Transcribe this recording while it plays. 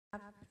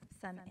have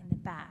some in the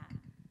back.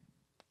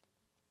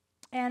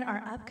 And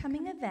our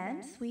upcoming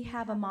events, we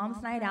have a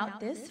Mom's Night Out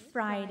this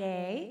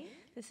Friday.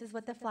 This is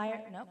what the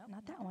flyer, nope,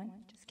 not that one,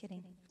 just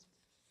kidding.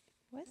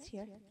 What's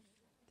here?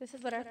 This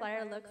is what our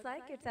flyer looks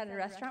like. It's at a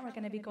restaurant. We're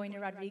going to be going to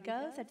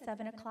Rodrigo's at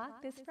 7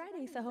 o'clock this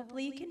Friday, so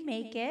hopefully you can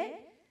make it.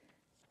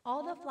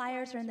 All the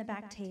flyers are in the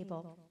back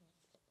table.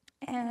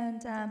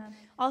 And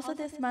also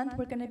this month,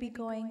 we're going to be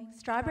going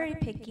strawberry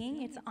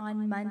picking. It's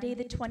on Monday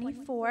the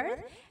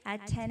 24th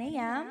at 10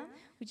 a.m.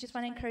 We just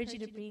want to encourage you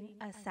to bring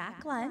a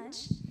sack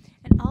lunch.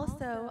 And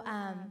also,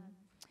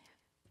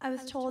 I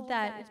was told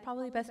that it's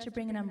probably best to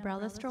bring an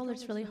umbrella stroller.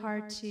 It's really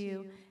hard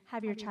to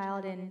have your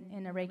child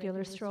in a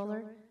regular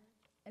stroller.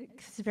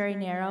 It's very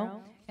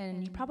narrow.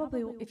 And you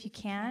probably, if you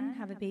can,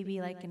 have a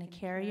baby like in a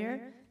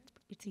carrier.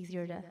 It's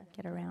easier to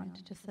get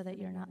around, just so that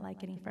you're not like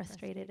getting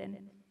frustrated and,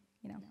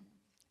 you know,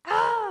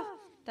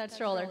 that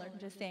stroller. I'm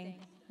just saying.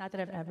 Not that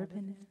I've ever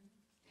been.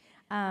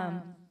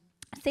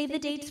 Save the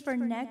dates for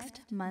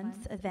next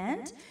month's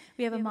event.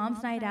 We have a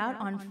Mom's Night Out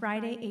on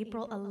Friday,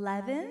 April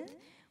 11th.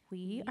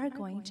 We are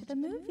going to the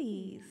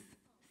movies.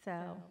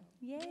 So,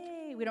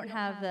 yay. We don't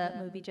have the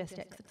movie just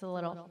yet 'cause it's a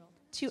little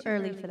too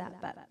early for that,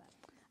 but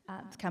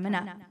it's coming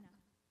up.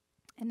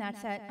 And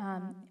that's at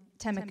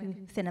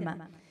Temuco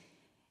Cinema.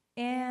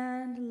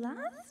 And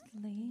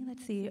lastly,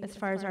 let's see, as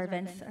far as our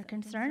events are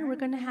concerned, we're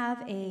going to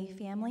have a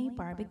family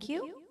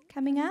barbecue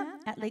coming up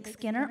at Lake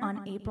Skinner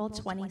on April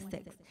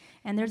 26th.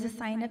 And there's a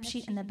sign-up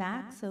sheet in the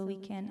back so we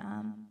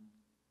can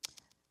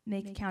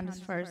make a count as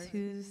far as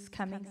who's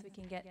coming so we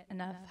can get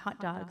enough hot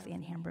dogs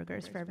and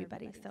hamburgers for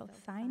everybody. So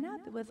sign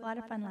up. It was a lot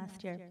of fun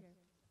last year.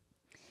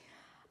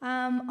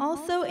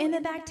 Also, in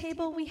the back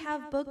table, we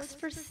have books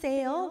for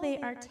sale. They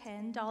are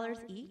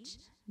 $10 each,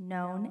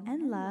 Known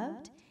and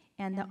Loved,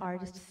 and The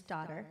Artist's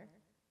Daughter.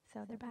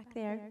 So they're back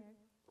there.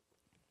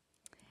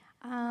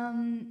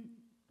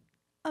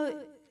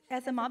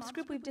 As a Mops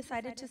group, we've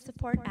decided to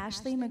support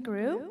Ashley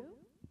McGrew.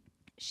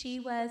 She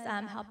was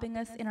helping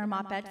us in our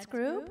Mopettes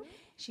group.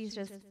 She's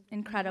just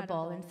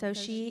incredible. And so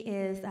she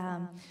is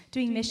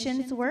doing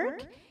missions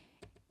work.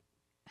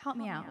 Help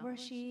me out.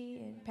 Where's she?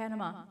 In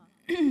Panama.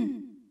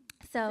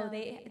 So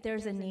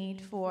there's a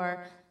need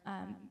for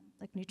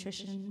like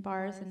nutrition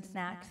bars and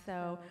snacks.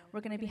 So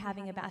we're going to be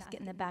having a basket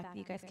in the back that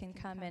you guys can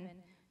come and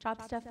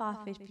drop stuff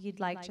off if you'd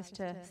like, just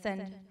to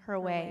send her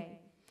way.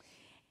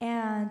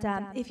 And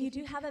if you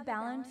do have a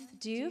balance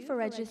due for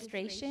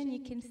registration,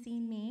 you can see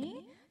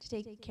me to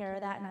take care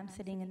of that, and I'm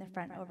sitting in the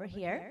front over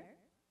here.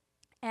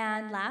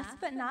 And last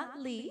but not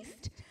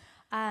least,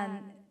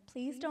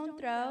 please don't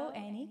throw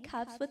any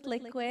cups with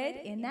liquid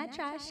in that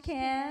trash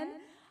can.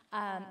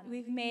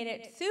 We've made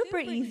it super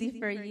easy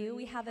for you.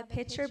 We have a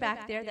pitcher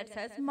back there that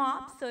says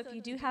Mops, so if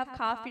you do have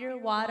coffee or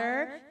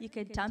water, you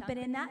could dump it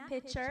in that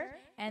pitcher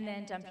and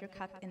then dump your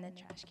cup in the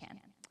trash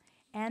can.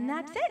 And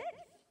that's it.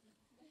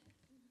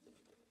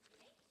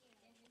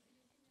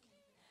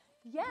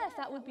 Yes,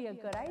 that would be a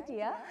good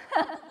idea.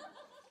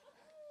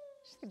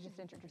 She's going to just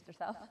introduce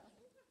herself.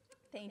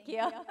 Thank you.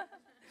 All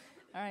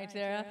right,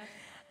 Sarah.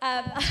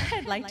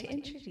 I'd like to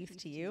introduce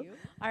to you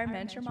our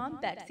mentor mom,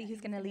 Betsy,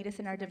 who's going to lead us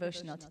in our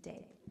devotional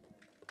today.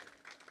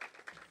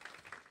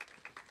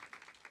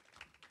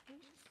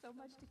 There's just so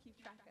much to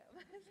keep track of.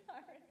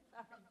 Sorry.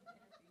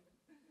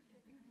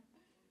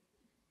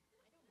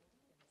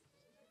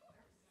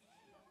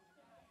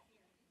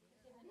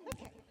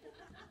 Okay.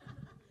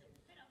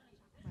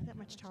 Not that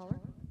much taller.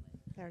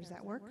 There, does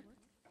that work?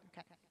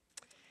 Okay.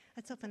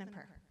 Let's open in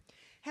prayer.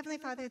 Heavenly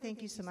Father,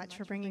 thank you so much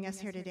for bringing us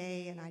here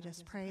today, and I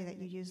just pray that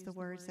you use the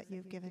words that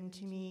you've given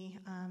to me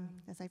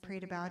as I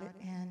prayed about it,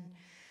 and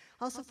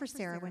also for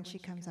Sarah when she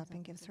comes up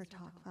and gives her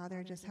talk.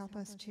 Father, just help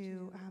us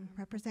to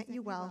represent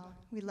you well.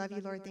 We love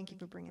you, Lord. Thank you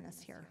for bringing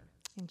us here.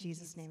 In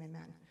Jesus' name,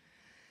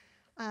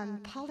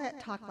 amen. Paulette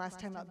talked last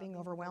time about being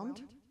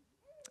overwhelmed,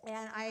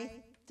 and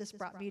this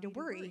brought me to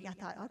worry. I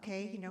thought,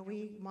 okay,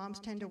 we moms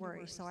tend to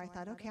worry, so I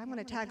thought, okay, I'm going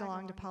to tag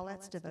along to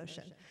Paulette's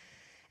devotion.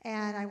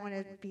 And I want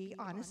to be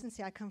honest and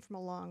say I come from a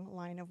long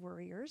line of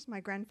worriers. My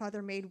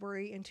grandfather made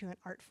worry into an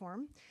art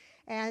form.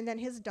 And then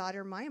his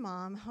daughter, my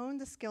mom, honed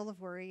the skill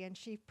of worry, and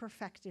she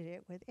perfected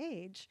it with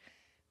age.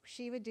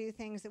 She would do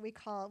things that we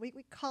called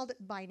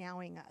it by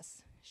nowing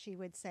us. She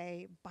would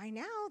say, by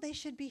now they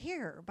should be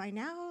here. By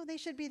now they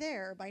should be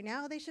there. By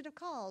now they should have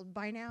called.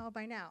 By now.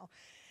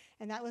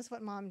 And that was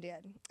what Mom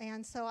did.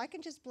 And so I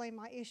can just blame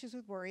my issues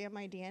with worry on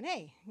my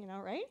DNA,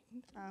 right?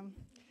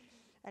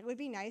 It would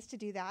be nice to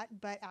do that,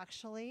 but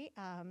actually,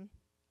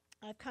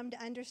 I've come to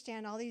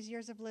understand all these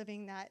years of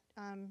living that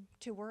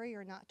to worry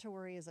or not to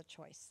worry is a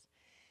choice.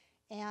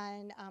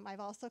 And I've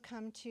also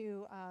come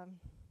to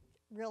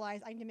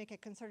realize I need to make a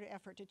concerted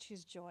effort to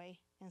choose joy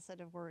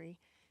instead of worry.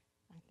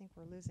 I think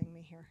we're losing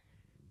me here.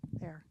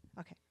 There.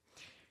 Okay.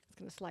 It's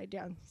going to slide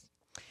down.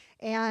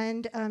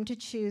 And to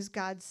choose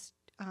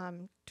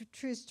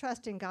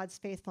trust in God's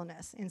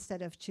faithfulness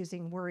instead of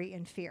choosing worry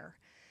and fear.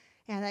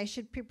 And I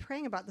should be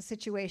praying about the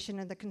situation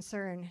and the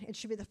concern. It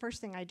should be the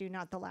first thing I do,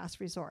 not the last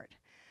resort.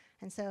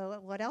 And so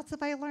what else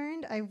have I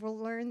learned? I've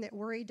learned that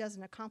worry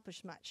doesn't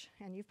accomplish much.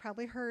 And you've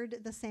probably heard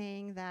the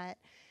saying that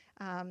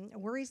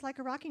worry's like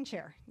a rocking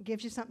chair. It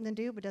gives you something to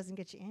do, but doesn't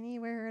get you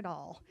anywhere at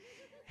all.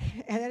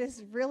 And that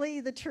is really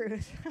the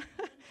truth.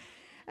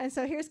 And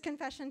so here's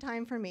confession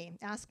time for me.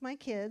 Ask my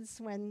kids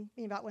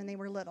about when they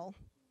were little.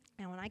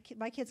 And when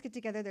my kids get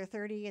together, they're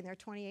 30 and they're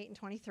 28 and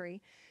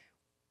 23.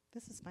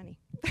 This is funny.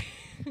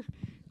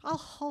 I'll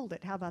hold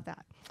it. How about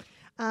that?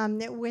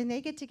 When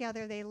they get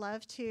together, they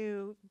love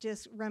to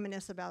just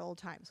reminisce about old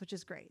times, which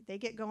is great. They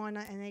get going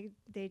and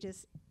they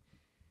just,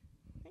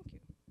 thank you.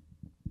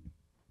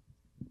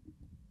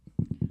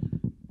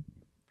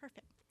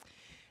 Perfect.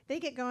 They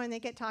get going, they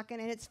get talking,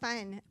 and it's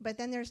fun. But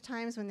then there's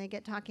times when they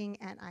get talking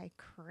and I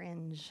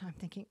cringe. I'm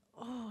thinking,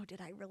 oh,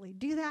 did I really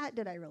do that?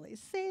 Did I really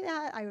say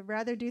that? I would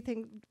rather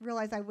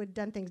realize I would have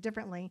done things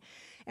differently.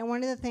 And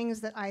one of the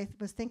things that I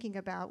was thinking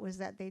about was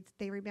that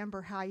they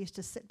remember how I used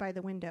to sit by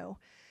the window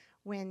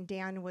when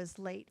Dan was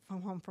late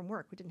home from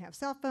work. We didn't have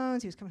cell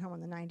phones. He was coming home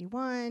on the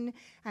 91.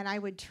 And I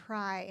would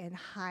try and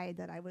hide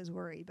that I was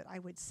worried. But I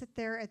would sit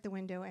there at the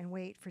window and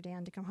wait for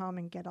Dan to come home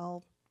and get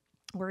all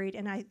worried.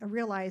 And I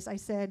realized, I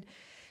said,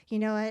 you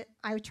know what?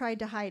 I tried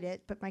to hide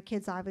it, but my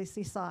kids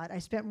obviously saw it. I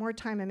spent more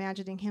time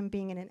imagining him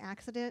being in an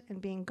accident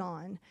and being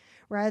gone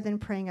rather than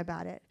praying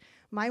about it.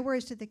 My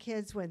words to the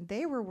kids when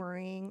they were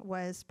worrying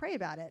was pray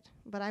about it.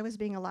 But I was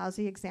being a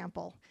lousy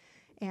example.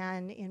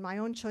 And in my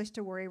own choice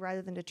to worry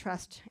rather than to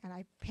trust, and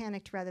I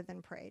panicked rather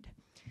than prayed.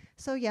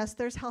 So yes,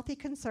 there's healthy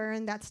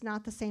concern. That's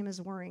not the same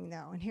as worrying,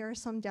 though. And here are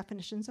some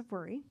definitions of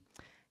worry.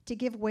 To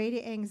give way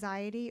to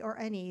anxiety or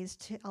unease,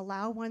 to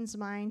allow one's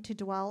mind to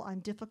dwell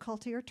on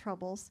difficulty or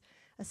troubles,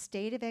 a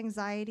state of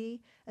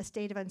anxiety, a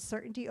state of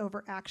uncertainty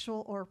over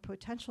actual or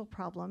potential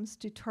problems,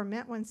 to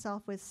torment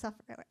oneself with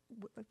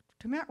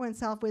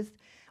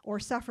or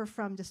suffer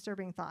from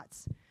disturbing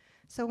thoughts.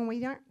 So when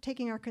we aren't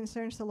taking our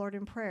concerns to the Lord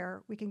in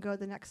prayer, we can go to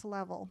the next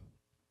level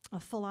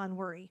of full-on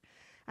worry.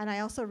 And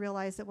I also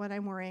realize that when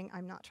I'm worrying,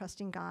 I'm not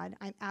trusting God.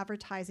 I'm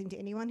advertising to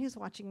anyone who's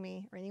watching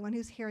me or anyone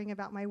who's hearing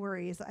about my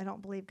worries that I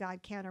don't believe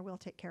God can or will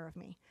take care of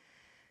me.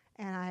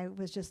 And I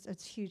was just,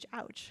 it's huge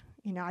ouch.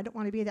 You know, I don't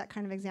want to be that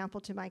kind of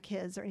example to my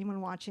kids or anyone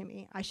watching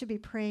me. I should be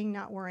praying,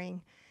 not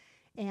worrying.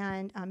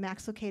 And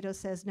Max Lucado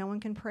says, no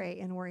one can pray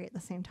and worry at the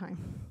same time.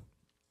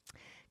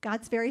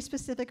 God's very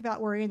specific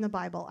about worry in the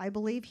Bible. I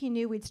believe he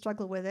knew we'd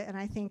struggle with it, and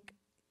I think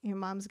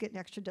moms get an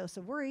extra dose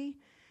of worry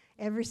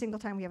every single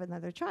time we have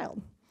another child.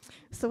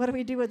 So what do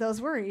we do with those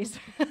worries?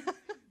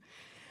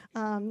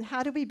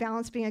 How do we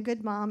balance being a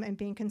good mom and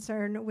being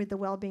concerned with the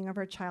well-being of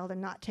our child and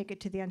not take it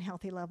to the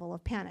unhealthy level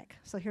of panic?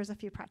 So here's a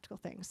few practical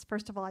things.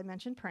 First of all, I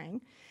mentioned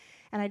praying.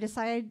 And I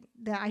decided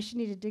that I should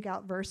need to dig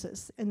out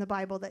verses in the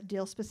Bible that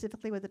deal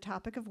specifically with the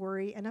topic of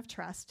worry and of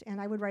trust,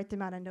 and I would write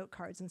them out on note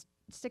cards and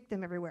stick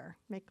them everywhere,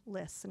 make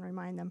lists and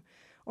remind them.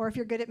 Or if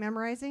you're good at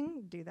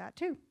memorizing, do that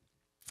too.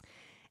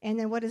 And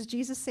then what does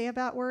Jesus say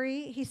about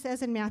worry? He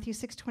says in Matthew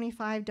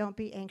 6:25, don't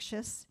be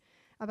anxious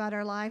about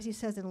our lives. He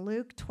says in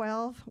Luke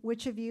 12,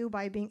 which of you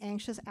by being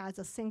anxious adds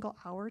a single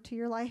hour to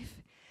your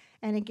life?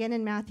 And again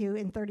in Matthew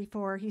in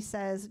 34, he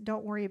says,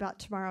 don't worry about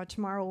tomorrow.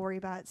 Tomorrow will worry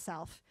about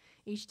itself.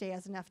 Each day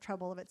has enough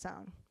trouble of its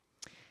own.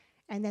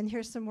 And then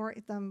here's some more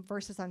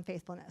verses on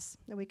faithfulness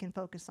that we can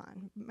focus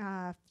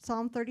on.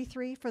 Psalm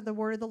 33, for the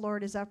word of the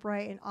Lord is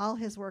upright, and all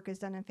his work is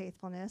done in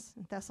faithfulness.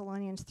 In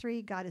Thessalonians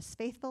 3, God is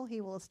faithful. He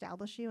will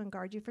establish you and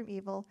guard you from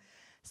evil.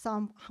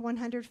 Psalm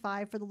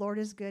 105, for the Lord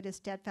is good. His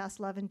steadfast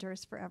love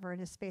endures forever, and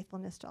his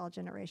faithfulness to all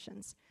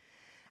generations.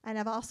 And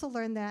I've also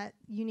learned that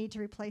you need to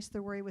replace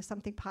the worry with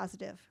something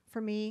positive. For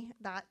me,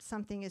 that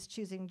something is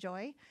choosing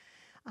joy.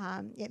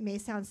 It may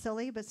sound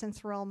silly, but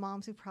since we're all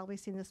moms, we've probably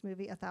seen this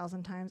movie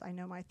 1,000 times. I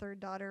know my third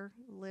daughter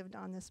lived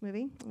on this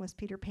movie. It was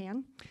Peter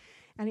Pan.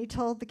 And he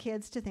told the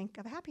kids to think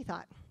of a happy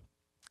thought.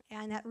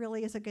 And that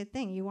really is a good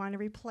thing. You want to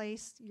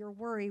replace your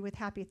worry with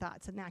happy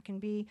thoughts. And that can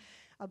be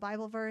a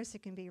Bible verse.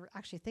 It can be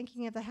actually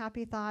thinking of the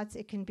happy thoughts.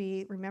 It can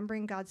be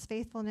remembering God's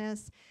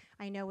faithfulness.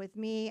 I know with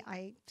me,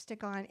 I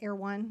stick on Air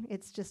One.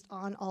 It's just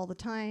on all the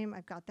time.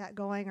 I've got that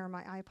going, or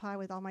my iPod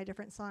with all my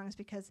different songs,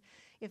 because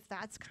if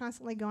that's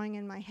constantly going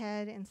in my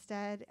head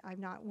instead, I'm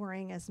not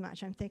worrying as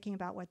much. I'm thinking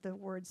about what the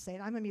words say.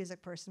 I'm a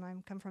music person. I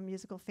come from a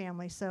musical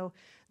family, so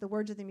the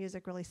words of the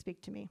music really speak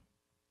to me.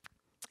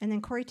 And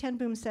then Corrie ten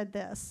Boom said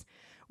this,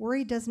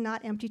 worry does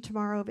not empty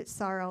tomorrow of its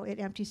sorrow. It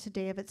empties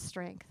today of its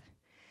strength.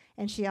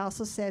 And she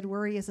also said,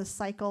 worry is a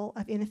cycle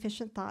of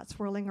inefficient thoughts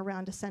whirling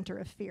around a center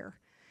of fear.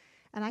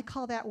 And I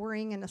call that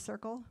worrying in a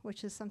circle,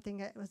 which is something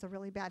that was a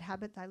really bad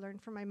habit that I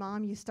learned from my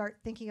mom. You start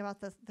thinking about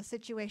the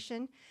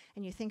situation,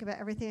 and you think about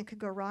everything that could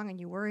go wrong, and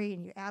you worry,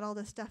 and you add all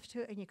this stuff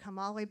to it, and you come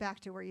all the way back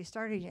to where you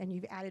started, and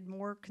you've added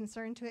more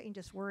concern to it, and you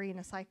just worry in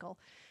a cycle,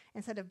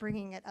 instead of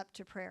bringing it up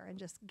to prayer and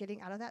just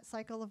getting out of that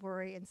cycle of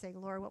worry and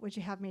saying, Lord, what would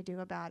you have me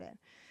do about it?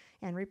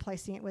 And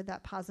replacing it with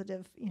that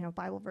positive,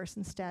 Bible verse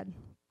instead.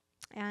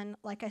 And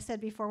like I said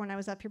before, when I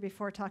was up here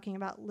before talking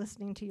about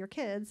listening to your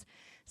kids,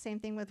 same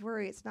thing with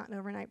worry. It's not an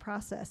overnight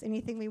process.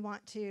 Anything we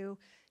want to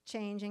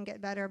change and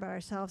get better about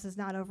ourselves is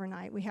not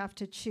overnight. We have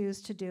to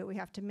choose to do it. We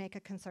have to make a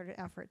concerted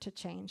effort to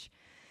change.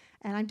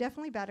 And I'm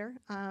definitely better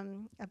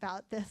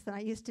about this than I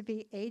used to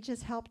be. Age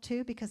has helped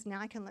too, because now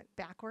I can look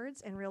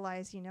backwards and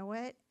realize, you know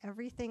what?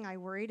 Everything I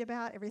worried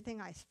about, everything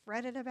I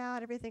fretted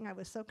about, everything I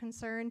was so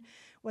concerned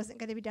wasn't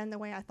going to be done the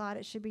way I thought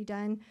it should be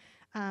done.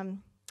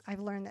 I've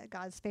learned that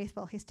God's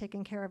faithful. He's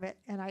taken care of it.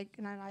 And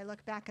I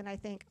look back and I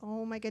think,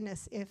 oh my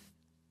goodness, if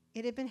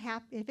it had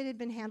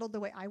been handled the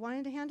way I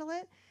wanted to handle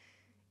it,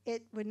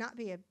 it would not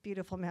be a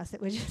beautiful mess.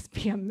 It would just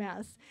be a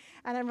mess.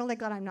 And I'm really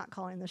glad I'm not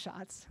calling the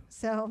shots.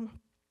 So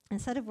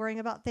instead of worrying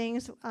about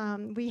things,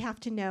 we have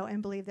to know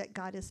and believe that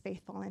God is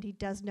faithful and he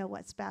does know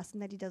what's best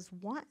and that he does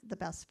want the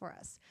best for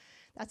us.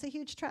 That's a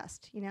huge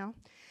trust, you know.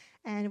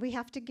 And we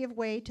have to give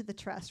way to the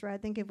trust rather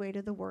than give way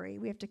to the worry.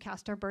 We have to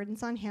cast our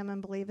burdens on him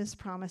and believe his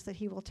promise that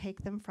he will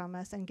take them from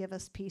us and give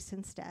us peace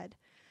instead.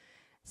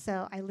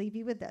 So I leave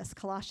you with this,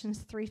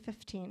 Colossians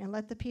 3:15, and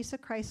let the peace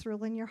of Christ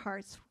rule in your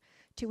hearts,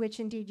 to which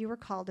indeed you were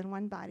called in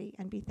one body,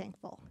 and be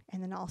thankful.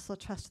 And then also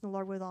trust in the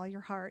Lord with all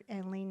your heart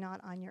and lean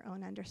not on your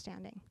own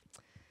understanding.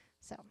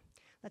 So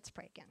let's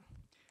pray again.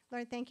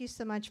 Lord, thank you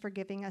so much for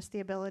giving us the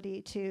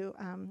ability to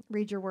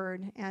read your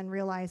word and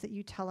realize that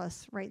you tell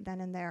us right then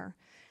and there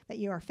that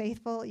you are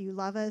faithful, you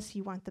love us,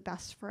 you want the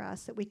best for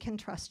us, that we can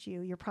trust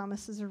you, your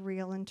promises are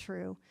real and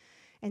true,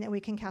 and that we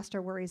can cast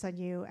our worries on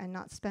you and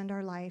not spend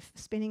our life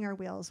spinning our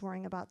wheels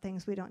worrying about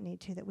things we don't need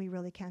to, that we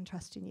really can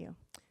trust in you.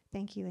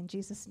 Thank you. In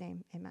Jesus'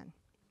 name, amen.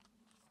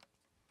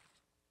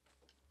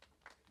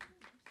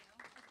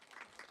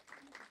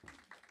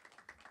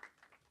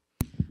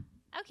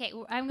 Okay,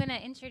 I'm going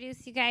to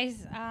introduce you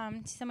guys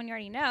to someone you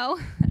already know,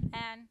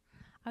 and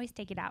I always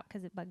take it out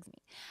because it bugs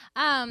me.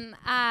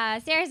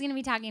 Sarah's going to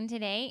be talking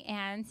today,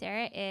 and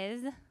Sarah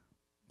is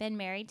been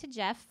married to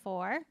Jeff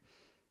for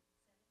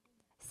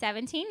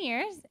 17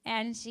 years,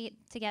 and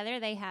together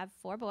they have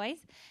 4 boys,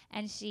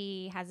 and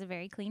she has a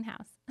very clean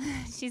house.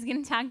 She's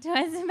going to talk to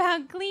us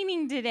about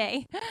cleaning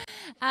today.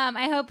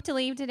 I hope to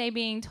leave today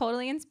being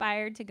totally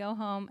inspired to go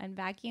home and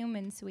vacuum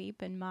and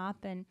sweep and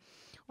mop and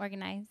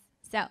organize.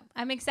 So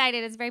I'm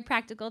excited. It's very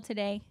practical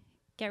today.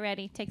 Get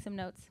ready. Take some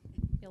notes.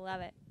 You'll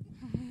love it.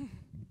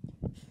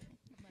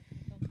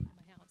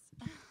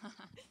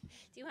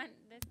 Do you want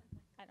this?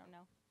 I don't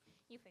know.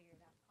 You figure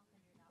it out. I'll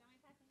figure it out. Do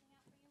you want me to pass something out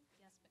for you?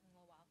 Yes, but in a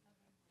little while.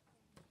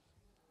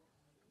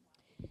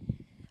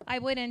 I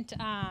wouldn't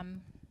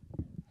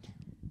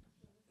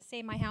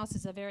say my house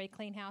is a very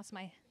clean house.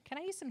 Can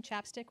I use some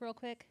chapstick real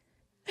quick?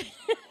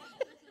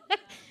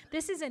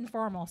 This is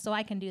informal, so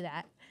I can do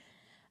that.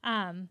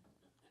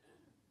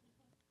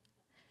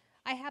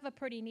 I have a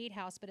pretty neat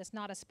house, but it's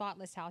not a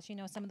spotless house. You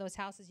know, some of those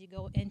houses you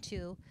go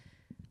into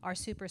are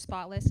super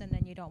spotless, and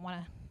then you don't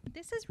want to.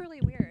 This is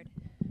really weird.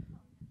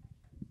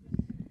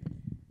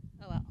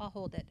 Oh, well, I'll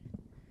hold it.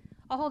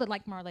 I'll hold it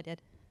like Marla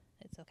did.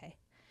 It's okay.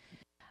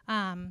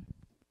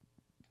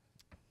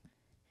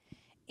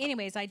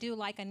 Anyways, I do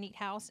like a neat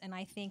house, and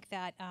I think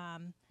that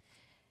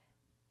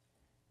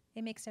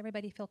it makes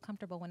everybody feel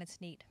comfortable when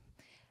it's neat.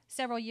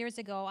 Several years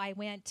ago, I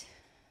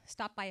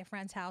stopped by a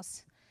friend's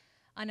house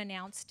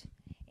unannounced,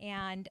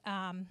 and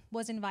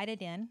was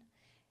invited in,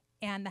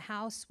 and the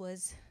house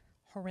was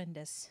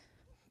horrendous.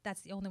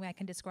 That's the only way I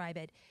can describe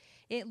it.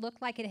 It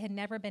looked like it had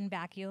never been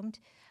vacuumed.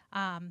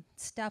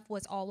 Stuff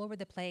was all over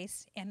the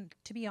place, and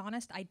to be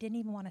honest, I didn't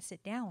even want to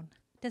sit down.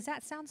 Does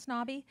that sound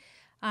snobby?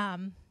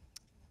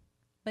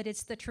 But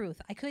it's the truth.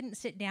 I couldn't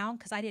sit down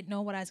because I didn't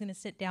know what I was going to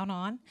sit down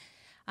on,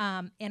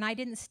 and I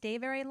didn't stay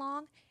very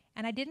long,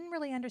 and I didn't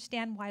really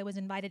understand why I was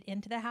invited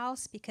into the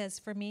house, because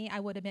for me, I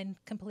would have been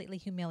completely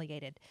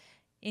humiliated.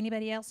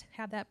 Anybody else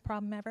have that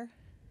problem ever?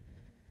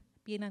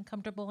 Being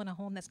uncomfortable in a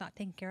home that's not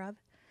taken care of?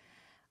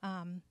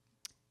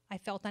 I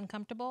felt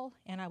uncomfortable,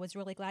 and I was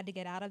really glad to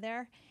get out of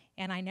there,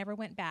 and I never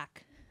went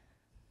back.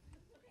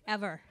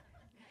 Ever.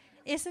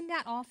 Isn't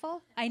that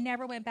awful? I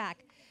never went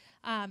back.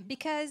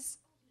 Because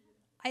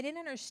I didn't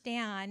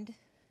understand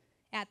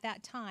at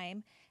that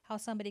time how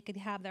somebody could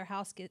have their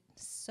house get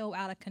so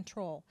out of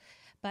control.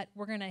 But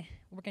we're gonna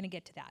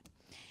get to that.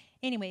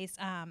 Anyways,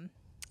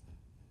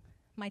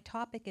 my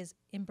topic is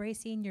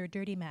embracing your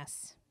dirty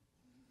mess.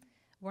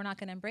 We're not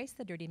going to embrace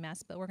the dirty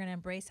mess, but we're going to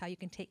embrace how you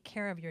can take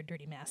care of your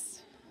dirty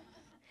mess.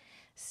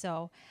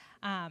 So,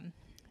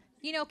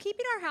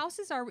 keeping our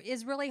houses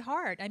is really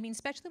hard. I mean,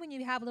 especially when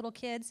you have little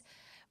kids.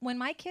 When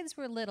my kids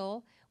were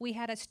little, we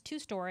had a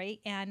 2-story,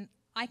 and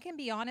I can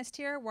be honest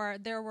here, where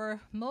there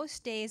were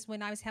most days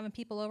when I was having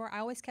people over, I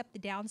always kept the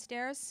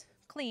downstairs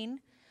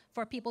clean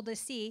for people to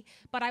see,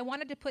 but I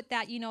wanted to put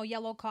that,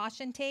 yellow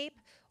caution tape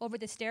over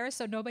the stairs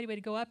so nobody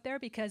would go up there,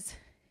 because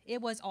it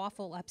was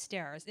awful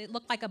upstairs. It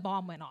looked like a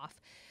bomb went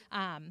off.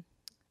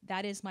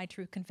 That is my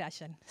true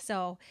confession.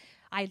 So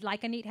I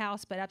like a neat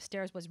house, but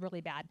upstairs was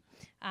really bad.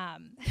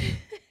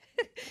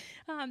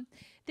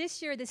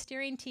 This year, the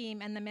steering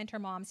team and the mentor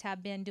moms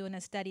have been doing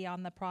a study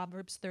on the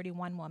Proverbs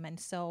 31 woman.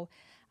 So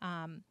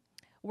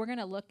we're going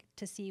to look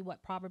to see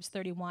what Proverbs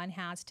 31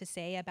 has to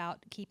say about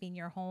keeping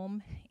your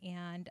home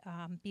and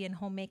being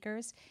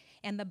homemakers.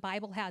 And the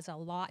Bible has a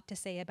lot to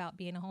say about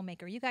being a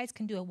homemaker. You guys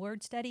can do a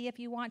word study if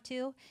you want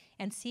to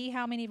and see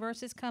how many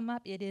verses come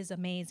up. It is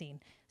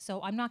amazing.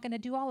 So I'm not going to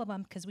do all of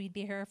them because we'd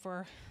be here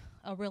for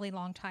a really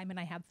long time, and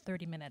I have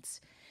 30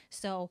 minutes.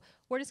 So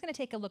we're just going to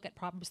take a look at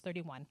Proverbs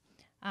 31.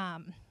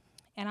 And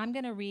I'm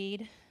going to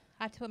read.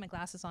 I have to put my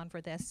glasses on for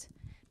this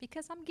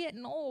because I'm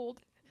getting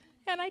old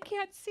and I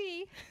can't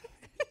see.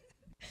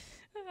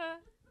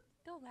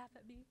 Don't laugh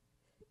at me.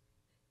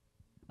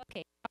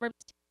 Okay,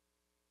 Proverbs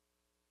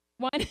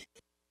 1.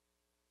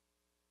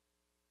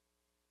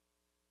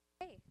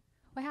 Hey,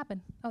 what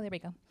happened? Oh, there we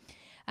go.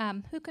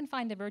 Who can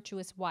find a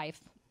virtuous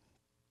wife?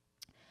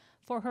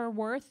 For her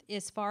worth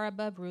is far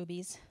above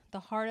rubies. The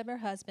heart of her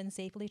husband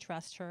safely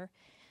trusts her,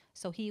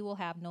 so he will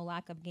have no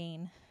lack of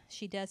gain.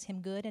 She does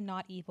him good and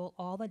not evil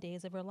all the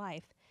days of her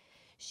life.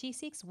 She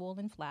seeks wool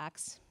and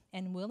flax,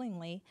 and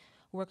willingly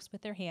works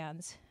with her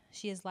hands.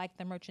 She is like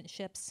the merchant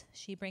ships.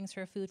 She brings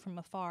her food from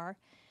afar.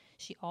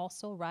 She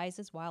also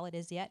rises while it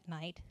is yet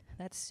night.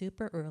 That's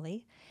super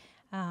early.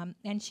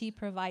 And she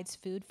provides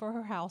food for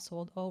her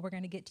household. Oh, we're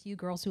going to get to you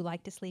girls who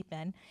like to sleep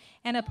in.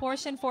 And a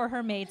portion for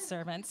her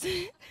maidservants.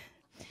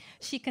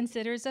 She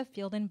considers a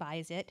field and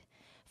buys it.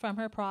 From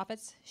her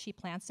profits, she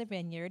plants a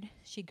vineyard.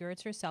 She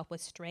girds herself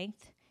with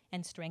strength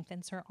and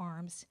strengthens her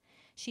arms.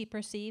 She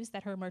perceives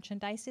that her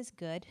merchandise is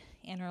good,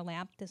 and her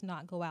lamp does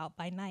not go out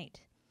by night.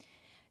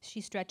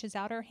 She stretches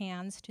out her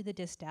hands to the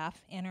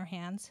distaff, and her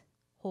hands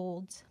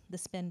holds the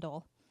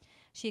spindle.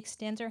 She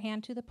extends her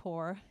hand to the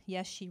poor.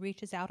 Yes, she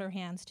reaches out her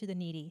hands to the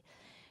needy.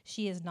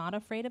 She is not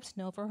afraid of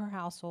snow for her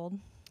household,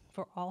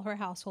 for all her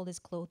household is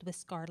clothed with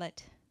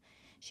scarlet.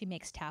 She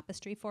makes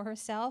tapestry for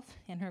herself,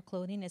 and her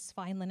clothing is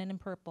fine linen and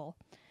purple.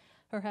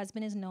 Her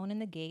husband is known in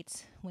the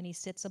gates when he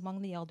sits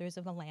among the elders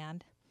of the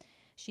land.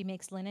 She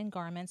makes linen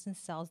garments and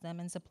sells them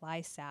and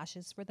supplies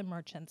sashes for the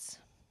merchants.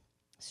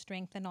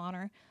 Strength and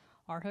honor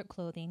are her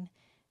clothing.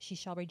 She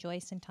shall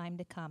rejoice in time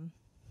to come.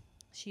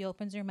 She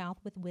opens her mouth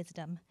with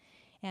wisdom,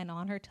 and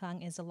on her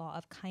tongue is a law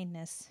of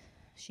kindness.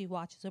 She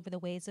watches over the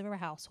ways of her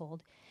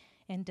household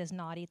and does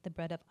not eat the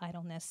bread of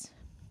idleness.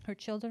 Her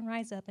children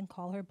rise up and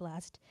call her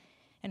blessed,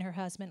 and her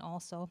husband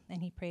also,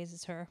 and he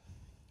praises her.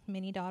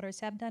 Many daughters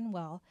have done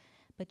well,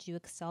 but you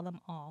excel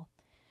them all.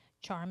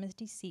 Charm is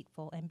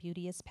deceitful, and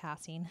beauty is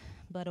passing,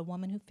 but a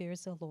woman who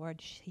fears the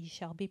Lord, she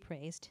shall be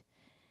praised.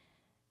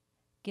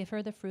 Give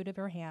her the fruit of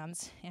her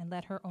hands, and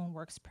let her own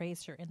works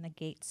praise her in the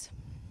gates.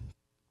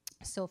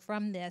 So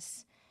from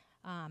this,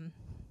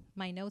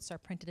 my notes are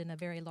printed in a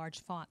very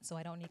large font, so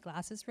I don't need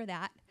glasses for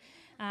that.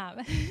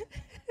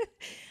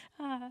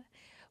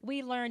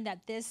 We learned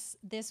that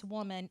this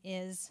woman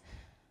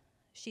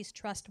she's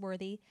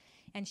trustworthy,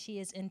 and she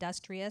is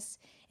industrious.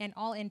 And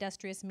all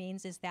industrious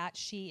means is that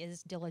she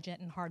is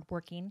diligent and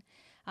hardworking.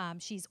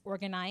 She's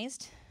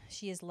organized.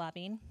 She is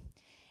loving.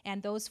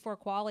 And those 4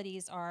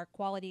 qualities are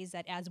qualities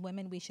that as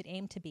women we should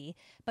aim to be.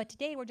 But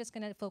today we're just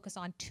going to focus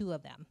on 2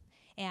 of them.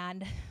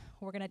 And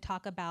we're going to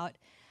talk about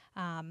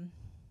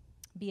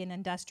being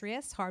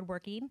industrious,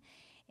 hardworking,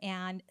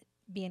 and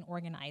being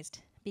organized.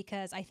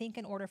 Because I think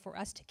in order for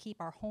us to keep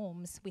our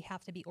homes, we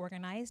have to be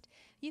organized.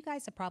 You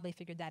guys have probably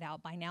figured that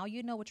out by now.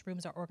 You know which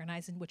rooms are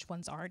organized and which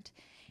ones aren't.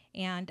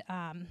 And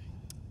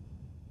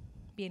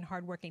being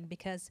hardworking,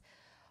 because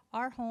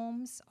our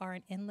homes are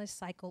an endless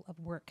cycle of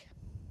work.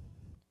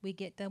 We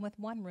get done with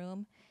one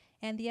room,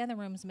 and the other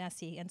room's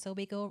messy. And so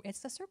we go, it's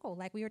the circle,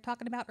 like we were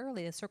talking about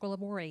earlier, the circle of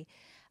worry.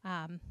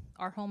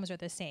 Our homes are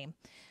the same.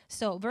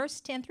 So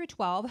verse 10 through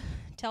 12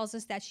 tells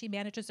us that she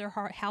manages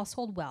her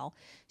household well.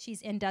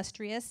 She's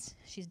industrious.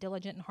 She's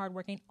diligent and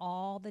hardworking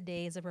all the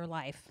days of her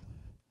life.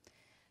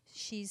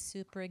 She's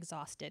super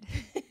exhausted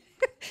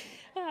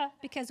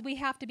because we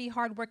have to be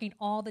hardworking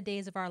all the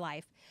days of our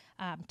life.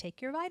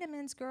 Take your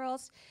vitamins,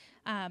 girls.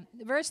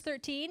 Verse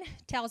 13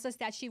 tells us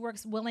that she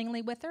works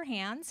willingly with her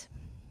hands,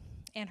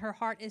 and her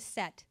heart is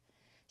set.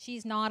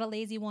 She's not a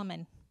lazy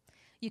woman.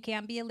 You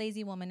can't be a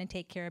lazy woman and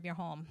take care of your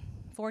home.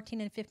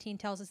 14 and 15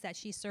 tells us that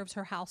she serves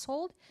her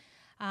household.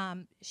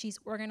 She's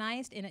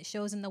organized, and it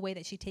shows in the way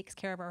that she takes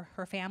care of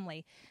her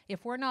family.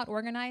 If we're not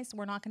organized,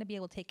 we're not going to be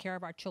able to take care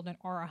of our children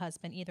or our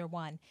husband, either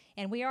one.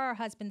 And we are our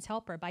husband's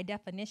helper. By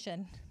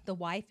definition, the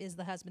wife is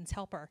the husband's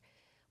helper.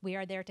 We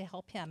are there to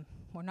help him.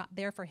 We're not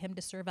there for him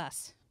to serve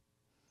us.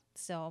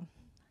 So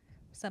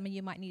some of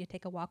you might need to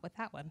take a walk with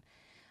that one.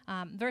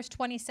 Verse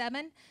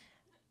 27,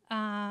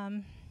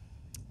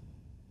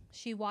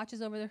 she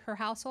watches over her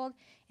household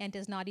and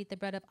does not eat the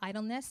bread of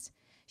idleness.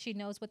 She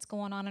knows what's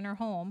going on in her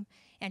home,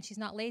 and she's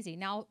not lazy.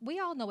 Now, we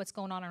all know what's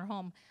going on in our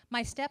home.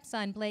 My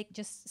stepson, Blake,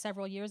 just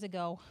several years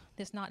ago,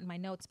 this is not in my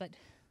notes, but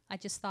I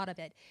just thought of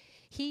it.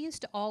 He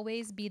used to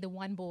always be the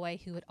one boy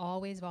who would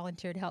always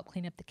volunteer to help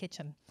clean up the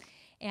kitchen.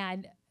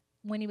 And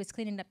when he was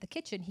cleaning up the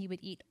kitchen, he would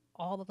eat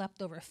all the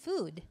leftover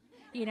food,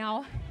 you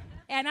know.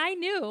 And I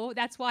knew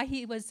that's why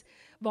he was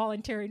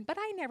volunteering, but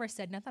I never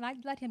said nothing.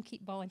 I'd let him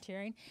keep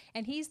volunteering.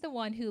 And he's the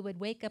one who would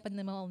wake up in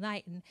the middle of the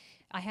night, and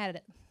I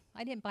had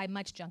I didn't buy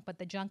much junk, but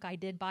the junk I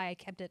did buy, I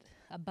kept it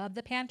above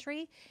the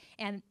pantry,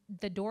 and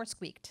the door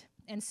squeaked.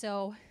 And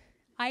so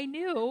I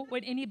knew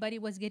when anybody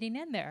was getting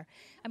in there.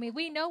 I mean,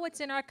 we know what's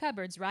in our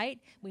cupboards, right?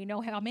 We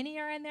know how many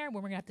are in there, when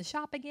we're going to have to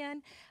shop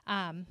again.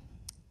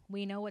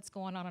 We know what's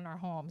going on in our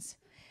homes.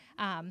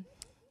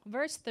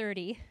 Verse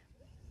 30,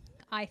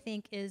 I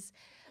think, is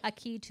a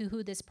key to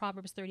who this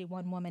Proverbs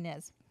 31 woman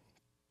is.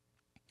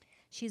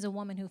 She's a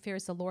woman who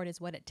fears the Lord is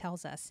what it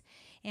tells us.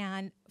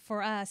 And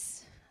for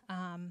us,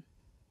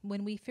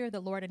 when we fear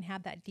the Lord and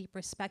have that deep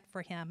respect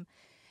for him,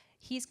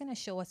 he's going to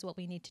show us what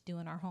we need to do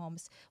in our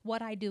homes.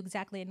 What I do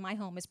exactly in my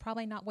home is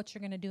probably not what you're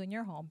going to do in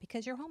your home,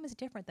 because your home is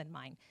different than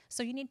mine.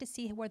 So you need to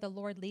see where the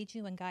Lord leads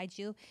you and guides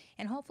you.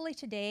 And hopefully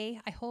today,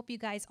 I hope you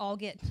guys all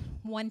get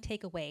one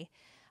takeaway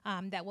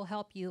that will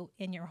help you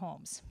in your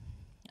homes.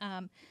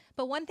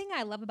 But one thing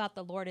I love about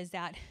the Lord is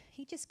that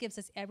he just gives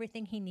us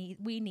everything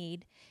we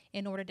need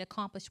in order to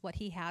accomplish what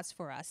he has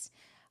for us.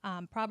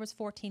 Proverbs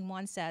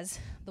 14:1 says,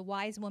 "The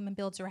wise woman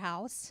builds her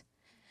house,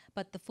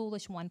 but the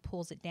foolish one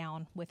pulls it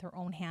down with her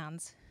own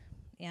hands."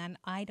 And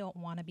I don't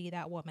want to be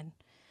that woman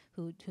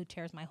who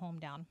tears my home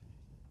down.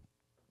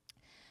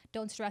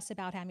 Don't stress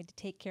about having to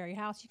take care of your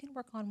house. You can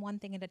work on one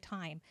thing at a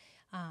time.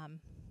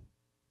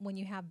 When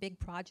you have big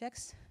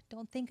projects,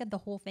 don't think of the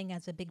whole thing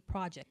as a big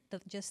project.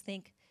 Just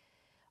think,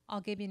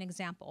 I'll give you an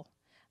example.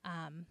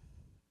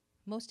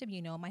 Most of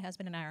you know my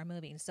husband and I are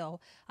moving, so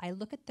I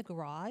look at the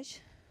garage,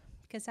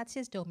 because that's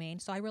his domain,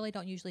 so I really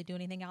don't usually do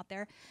anything out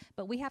there.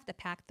 But we have to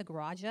pack the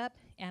garage up,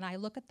 and I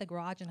look at the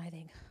garage and I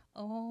think,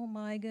 oh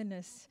my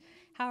goodness,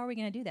 how are we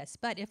going to do this?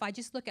 But if I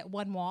just look at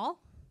one wall,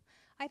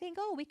 I think,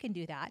 oh, we can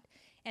do that.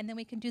 And then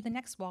we can do the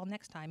next wall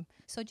next time.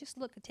 So just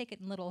take it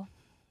in little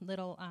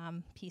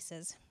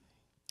pieces.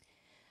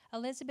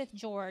 Elizabeth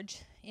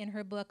George, in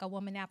her book, A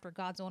Woman After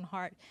God's Own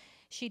Heart,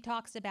 she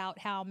talks about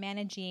how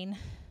managing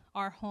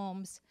our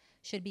homes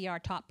should be our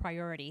top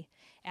priority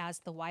as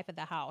the wife of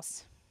the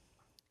house.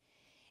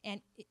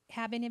 And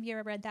have any of you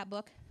ever read that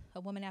book, A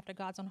Woman After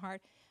God's Own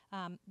Heart?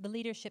 The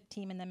leadership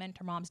team and the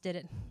Mentor Moms did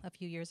it a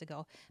few years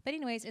ago. But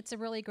anyways, it's a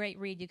really great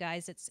read, you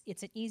guys.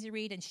 It's an easy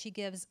read, and she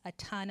gives a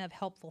ton of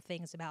helpful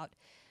things about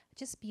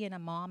just being a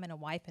mom and a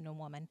wife and a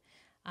woman.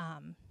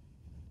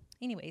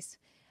 Anyways,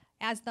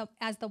 as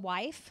the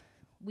wife,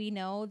 we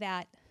know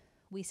that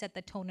we set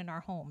the tone in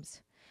our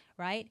homes,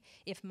 right?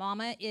 If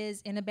mama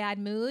is in a bad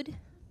mood,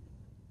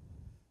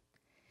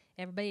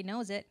 everybody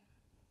knows it.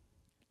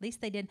 At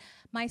least they did.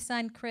 My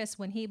son, Chris,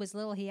 when he was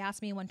little, he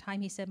asked me one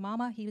time, he said,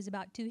 Mama, he was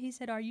about 2, he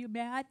said, are you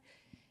mad?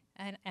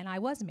 And I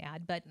was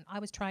mad, but I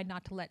was trying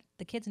not to let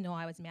the kids know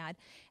I was mad.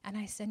 And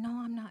I said, no,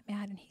 I'm not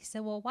mad. And he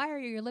said, well, why are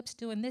your lips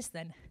doing this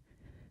then?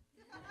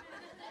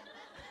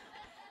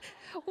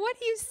 What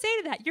do you say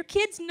to that? Your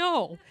kids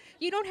know.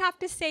 You don't have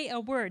to say a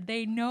word.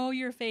 They know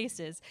your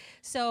faces.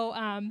 So,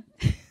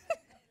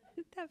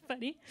 isn't that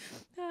funny?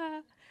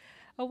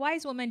 A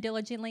wise woman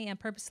diligently and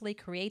purposely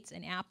creates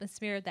an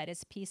atmosphere that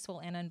is peaceful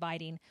and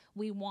inviting.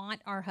 We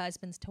want our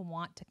husbands to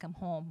want to come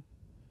home.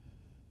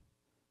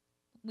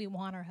 We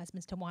want our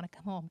husbands to want to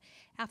come home.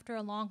 After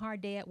a long,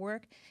 hard day at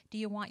work, do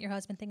you want your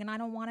husband thinking, I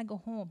don't want to go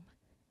home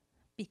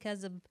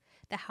because of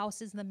the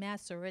house is the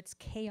mess or it's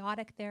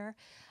chaotic there?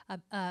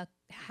 A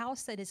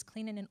house that is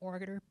clean and in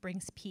order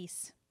brings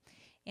peace.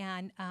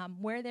 And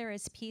where there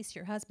is peace,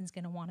 your husband's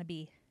going to want to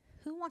be.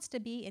 Who wants to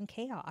be in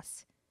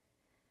chaos?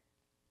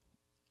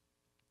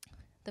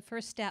 The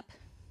first step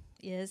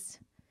is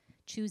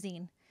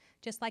choosing.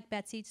 Just like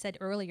Betsy said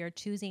earlier,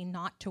 choosing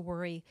not to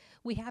worry.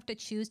 We have to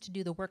choose to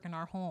do the work in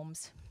our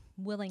homes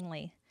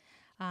willingly,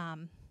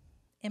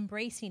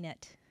 embracing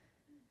it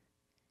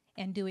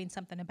and doing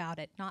something about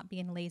it, not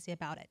being lazy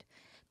about it.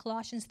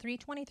 Colossians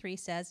 3:23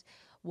 says,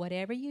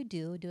 whatever you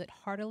do, do it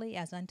heartily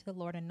as unto the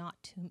Lord and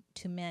not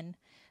to men.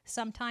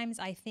 Sometimes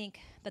I think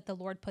that the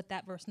Lord put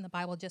that verse in the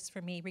Bible just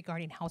for me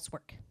regarding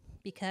housework,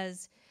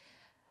 because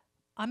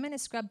I'm going to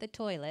scrub the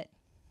toilet.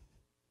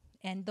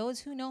 And those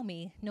who know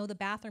me know the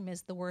bathroom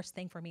is the worst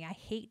thing for me. I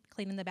hate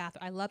cleaning the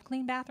bathroom. I love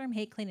clean bathroom,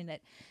 hate cleaning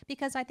it.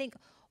 Because I think,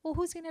 well,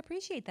 who's going to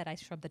appreciate that I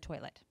scrubbed the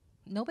toilet?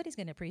 Nobody's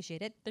going to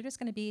appreciate it. They're just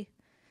going to be,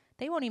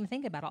 they won't even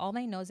think about it. All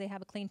they know is they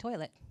have a clean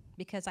toilet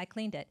because I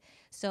cleaned it.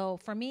 So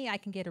for me, I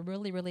can get a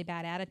really, really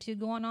bad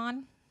attitude going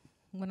on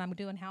when I'm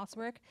doing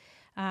housework.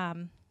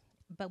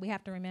 But we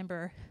have to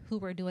remember who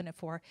we're doing it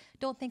for.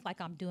 Don't think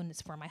like I'm doing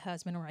this for my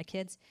husband or my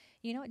kids.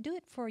 You know, do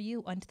it for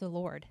you unto the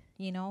Lord,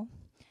 you know.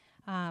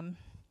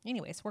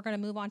 Anyways, we're going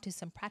to move on to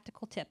some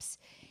practical tips.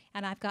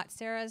 And I've got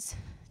Sarah's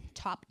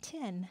top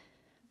 10.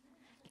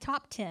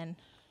 Top 10.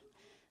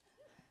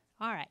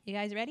 All right, you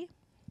guys ready?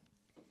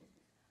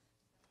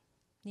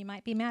 You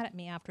might be mad at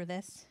me after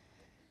this,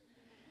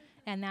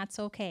 and that's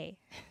okay.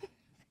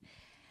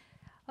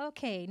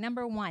 Okay,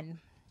 number 1,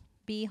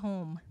 be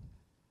home.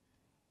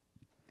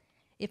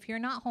 If you're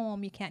not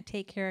home, you can't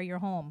take care of your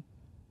home,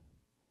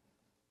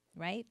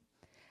 right?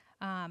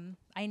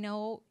 I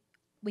know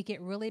we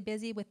get really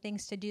busy with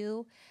things to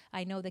do.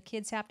 I know the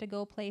kids have to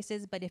go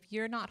places, but if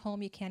you're not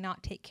home, you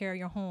cannot take care of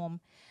your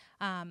home.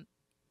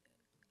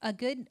 a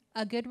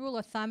good rule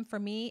of thumb for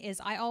me is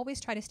I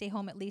always try to stay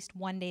home at least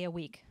one day a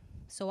week.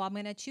 So I'm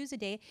going to choose a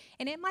day,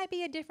 and it might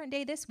be a different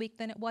day this week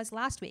than it was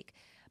last week,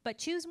 but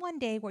choose one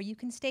day where you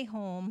can stay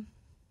home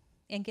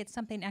and get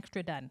something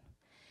extra done.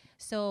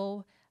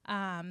 So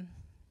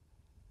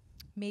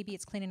maybe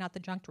it's cleaning out the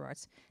junk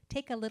drawers.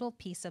 Take a little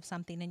piece of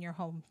something in your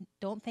home.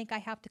 Don't think I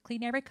have to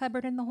clean every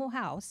cupboard in the whole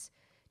house.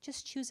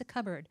 Just choose a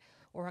cupboard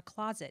or a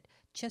closet.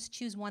 Just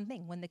choose one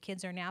thing. When the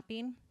kids are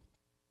napping,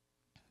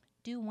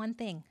 do one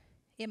thing.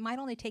 It might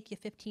only take you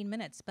 15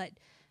 minutes, but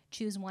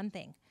choose one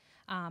thing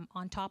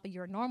on top of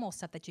your normal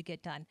stuff that you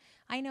get done.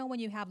 I know when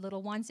you have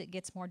little ones, it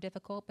gets more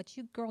difficult, but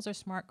you girls are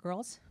smart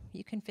girls.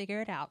 You can figure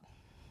it out.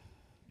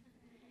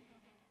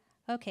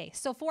 Okay,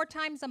 so 4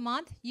 times a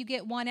month, you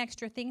get one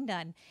extra thing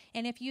done.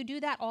 And if you do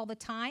that all the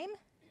time,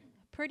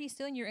 pretty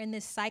soon you're in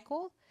this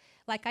cycle.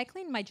 Like I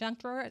cleaned my junk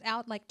drawer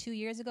out like 2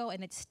 years ago,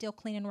 and it's still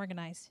clean and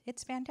organized.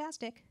 It's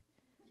fantastic.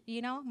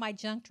 You know, my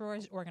junk drawer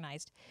is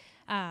organized.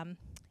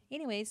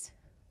 Anyways,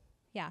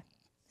 yeah,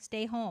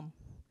 stay home.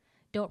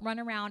 Don't run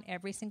around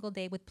every single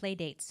day with play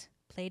dates.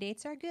 Play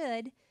dates are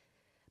good,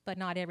 but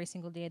not every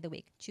single day of the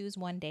week. Choose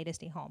one day to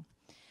stay home.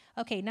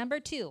 Okay, number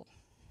 2.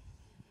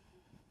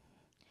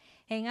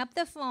 Hang up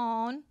the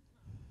phone.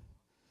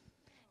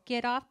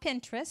 Get off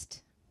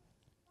Pinterest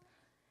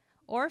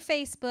or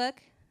Facebook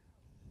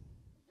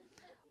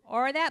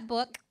or that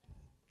book,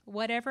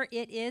 whatever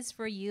it is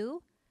for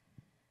you.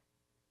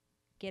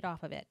 Get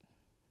off of it.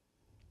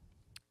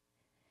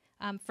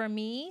 For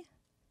me,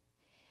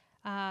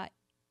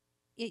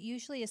 it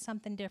usually is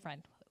something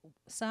different.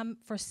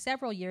 For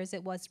several years,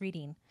 it was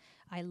reading.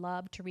 I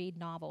love to read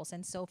novels.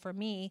 And so for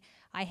me,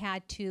 I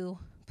had to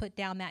put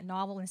down that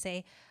novel and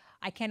say,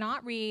 I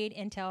cannot read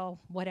until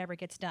whatever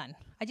gets done.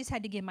 I just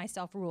had to give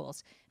myself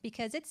rules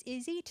because it's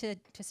easy to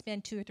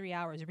spend 2 or 3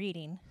 hours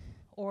reading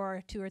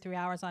or 2 or 3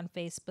 hours on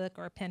Facebook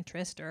or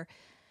Pinterest or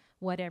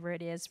whatever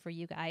it is for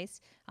you guys.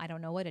 I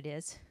don't know what it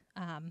is.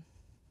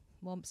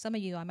 Well, some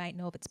of you, I might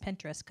know if it's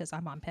Pinterest because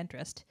I'm on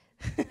Pinterest.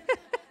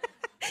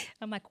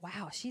 I'm like,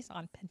 wow, she's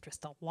on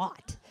Pinterest a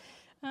lot.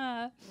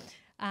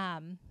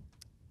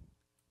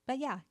 But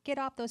yeah, get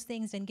off those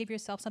things and give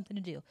yourself something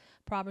to do.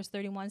 Proverbs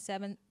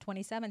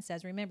 31:27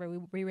 says, remember,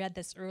 we read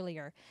this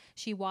earlier.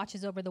 She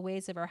watches over the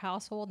ways of her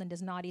household and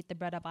does not eat the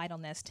bread of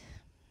idleness.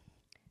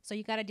 So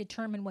you got to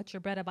determine what your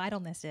bread of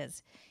idleness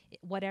is,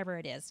 whatever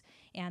it is,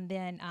 and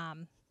then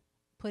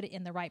put it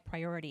in the right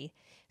priority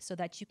so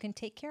that you can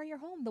take care of your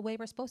home the way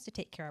we're supposed to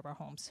take care of our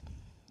homes.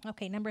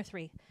 Okay, number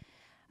 3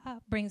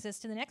 brings us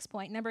to the next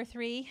point. Number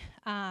 3,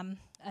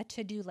 a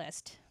to-do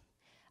list.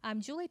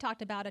 Julie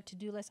talked about a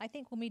to-do list, I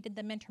think, when we did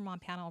the Mentor Mom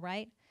panel,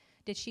 right?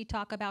 Did she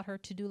talk about her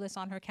to-do list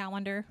on her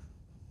calendar?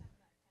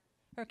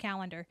 Her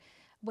calendar,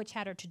 which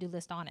had her to-do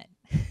list on it,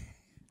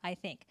 I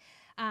think.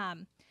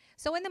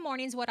 So in the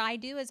mornings, what I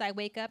do is I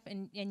wake up,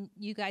 and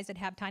you guys that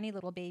have tiny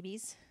little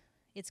babies,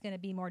 it's going to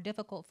be more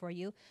difficult for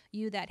you.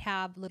 You that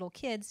have little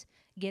kids,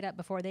 get up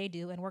before they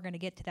do, and we're going to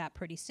get to that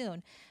pretty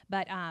soon.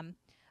 But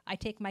I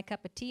take my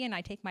cup of tea, and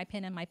I take my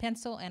pen and my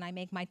pencil, and I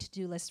make my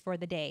to-do list for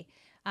the day.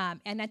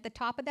 And at the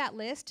top of that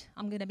list,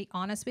 I'm going to be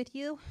honest with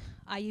you,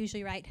 I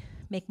usually write,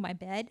 make my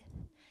bed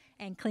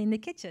and clean the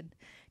kitchen.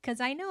 Because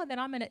I know that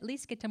I'm going to at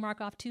least get to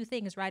mark off 2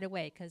 things right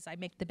away, because I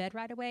make the bed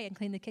right away and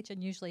clean the kitchen.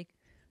 Usually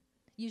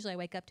I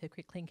wake up to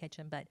a clean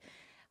kitchen, but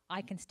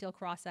I can still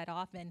cross that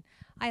off. And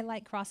I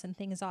like crossing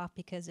things off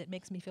because it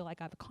makes me feel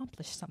like I've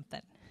accomplished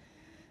something.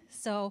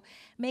 So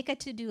make a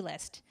to-do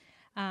list.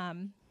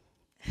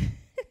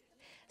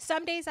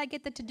 Some days I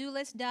get the to-do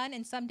list done,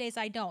 and some days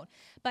I don't.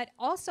 But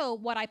also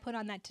what I put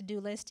on that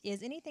to-do list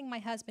is anything my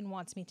husband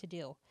wants me to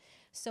do.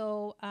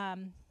 So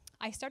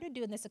I started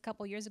doing this a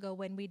couple years ago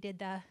when we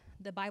did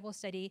the Bible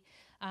study,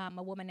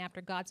 A Woman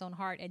After God's Own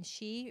Heart, and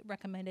she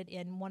recommended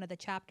in one of the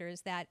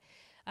chapters that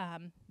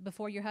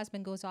before your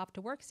husband goes off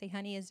to work, say,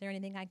 honey, is there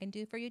anything I can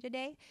do for you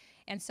today?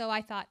 And so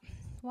I thought,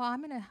 well,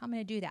 I'm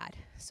gonna do that.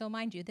 So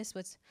mind you,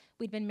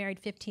 we'd been married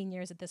 15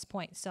 years at this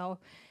point. So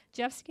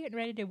Jeff's getting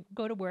ready to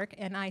go to work,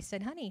 and I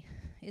said, honey,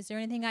 is there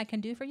anything I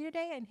can do for you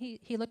today? And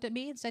he looked at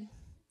me and said,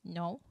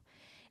 no.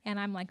 And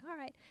I'm like, all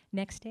right.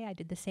 Next day I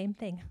did the same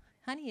thing.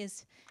 Honey,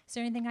 is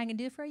there anything I can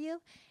do for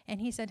you? And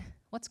he said,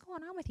 what's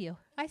going on with you?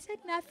 I said,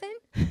 nothing.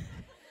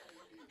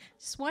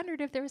 Just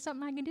wondered if there was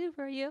something I can do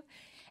for you.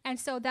 And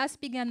so thus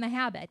began the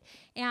habit.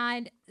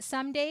 And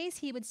some days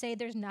he would say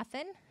there's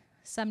nothing.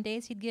 Some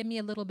days he'd give me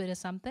a little bit of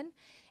something.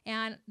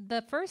 And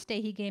the first day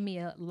he gave me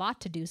a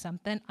lot to do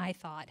something, I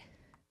thought,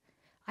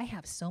 I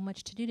have so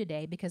much to do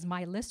today because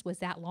my list was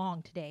that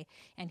long today.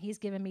 And he's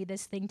given me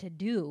this thing to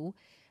do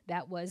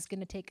that was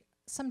going to take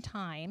some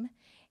time.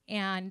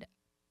 And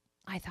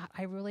I thought,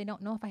 I really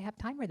don't know if I have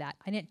time for that.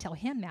 I didn't tell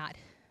him that.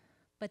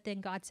 But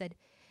then God said,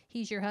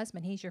 he's your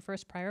husband. He's your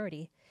first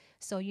priority.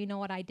 So you know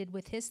what I did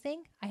with his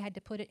thing? I had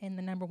to put it in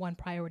the number 1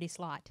 priority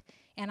slot.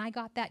 And I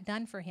got that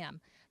done for him.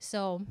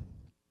 So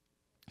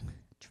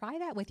try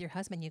that with your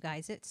husband, you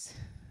guys.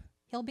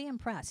 He'll be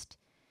impressed.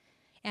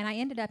 And I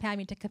ended up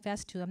having to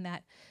confess to him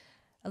that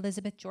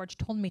Elizabeth George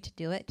told me to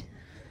do it.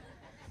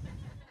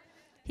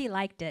 He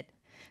liked it.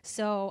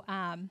 So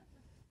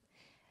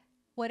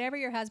whatever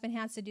your husband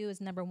has to do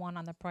is number one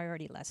on the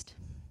priority list.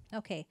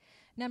 Okay,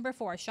 number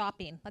 4,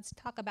 shopping. Let's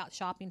talk about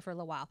shopping for a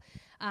little while.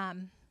 I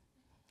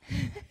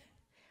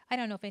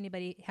don't know if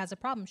anybody has a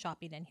problem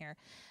shopping in here,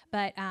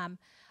 but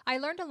I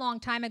learned a long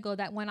time ago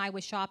that when I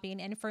was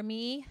shopping, and for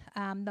me,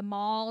 the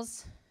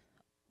malls,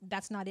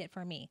 that's not it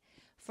for me.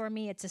 For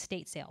me, it's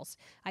estate sales.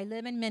 I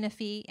live in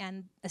Menifee,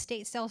 and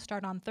estate sales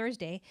start on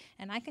Thursday,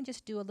 and I can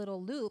just do a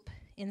little loop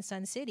in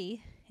Sun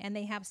City, and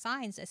they have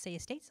signs that say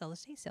estate sales,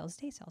 estate sales,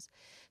 estate sales.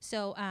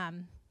 So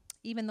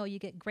even though you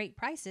get great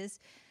prices,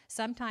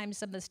 sometimes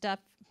some of the stuff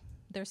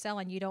they're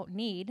selling you don't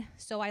need.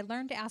 So I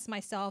learned to ask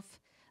myself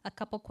a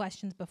couple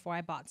questions before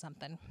I bought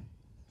something.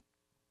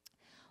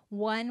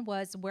 One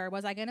was, where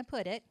was I going to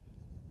put it?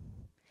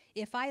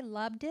 If I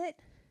loved it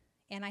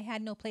and I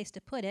had no place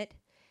to put it,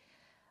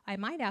 I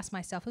might ask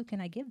myself, who can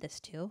I give this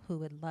to? Who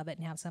would love it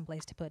and have some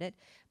place to put it?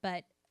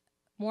 But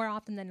more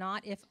often than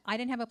not, if I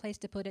didn't have a place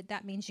to put it,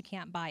 that means you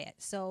can't buy it.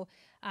 So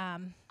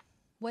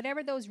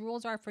whatever those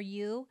rules are for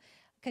you,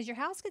 because your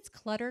house gets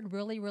cluttered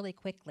really, really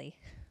quickly.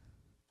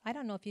 I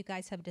don't know if you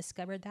guys have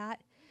discovered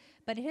that,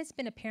 but it has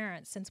been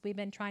apparent since we've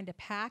been trying to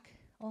pack.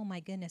 Oh my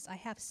goodness, I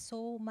have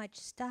so much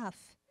stuff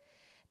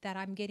that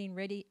I'm getting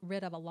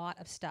rid of a lot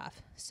of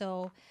stuff.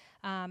 So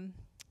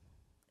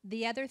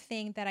the other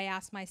thing that I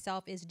ask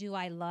myself is, do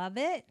I love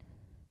it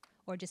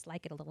or just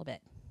like it a little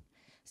bit?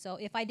 So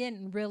if I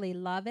didn't really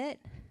love it,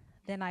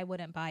 then I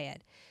wouldn't buy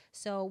it.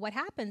 So what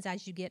happens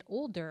as you get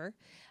older,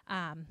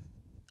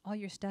 all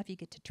your stuff you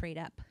get to trade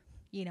up,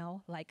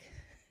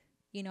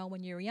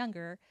 when you're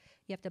younger,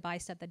 you have to buy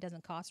stuff that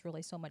doesn't cost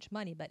really so much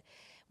money. But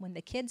when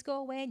the kids go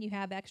away and you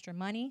have extra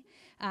money,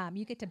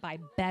 you get to buy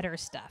better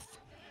stuff.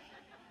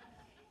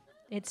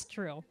 It's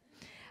true.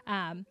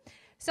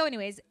 So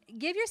anyways,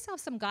 give yourself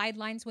some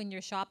guidelines when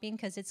you're shopping,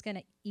 because it's going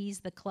to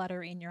ease the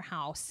clutter in your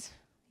house,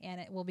 and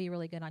it will be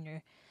really good on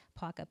your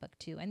pocketbook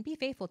too. And be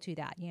faithful to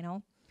that,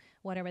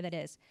 whatever that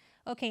is.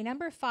 Okay,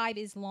 number 5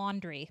 is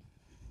laundry.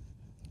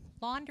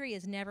 Laundry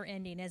is never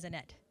ending, isn't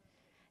it?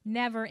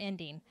 Never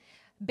ending.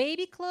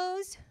 Baby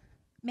clothes,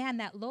 man,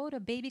 that load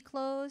of baby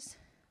clothes,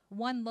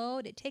 one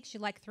load, it takes you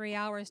like 3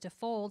 hours to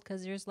fold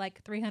because there's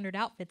like 300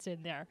 outfits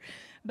in there.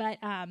 But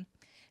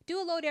do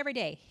a load every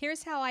day.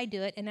 Here's how I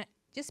do it, and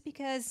just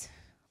because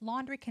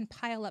laundry can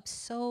pile up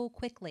so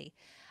quickly.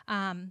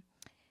 When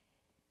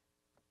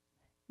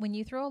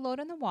you throw a load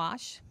in the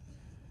wash,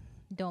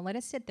 don't let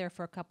it sit there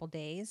for a couple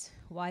days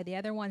while the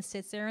other one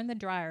sits there in the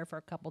dryer for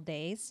a couple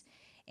days,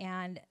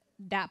 and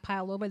that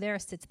pile over there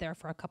sits there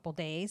for a couple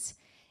days,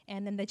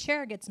 and then the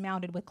chair gets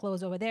mounted with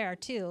clothes over there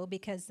too,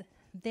 because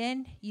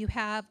then you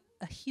have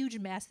a huge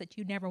mess that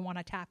you never want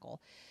to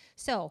tackle.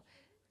 So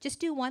just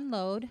do one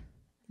load,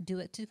 do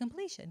it to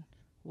completion.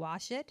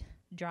 Wash it,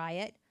 dry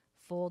it,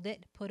 fold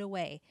it, put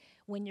away.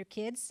 When your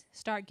kids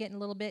start getting a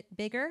little bit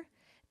bigger,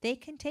 they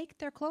can take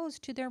their clothes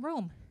to their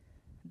room.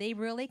 They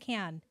really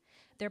can.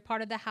 They're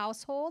part of the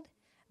household.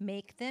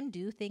 Make them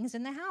do things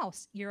in the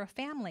house. You're a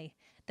family.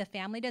 The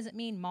family doesn't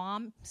mean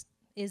mom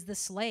is the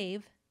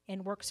slave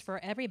and works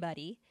for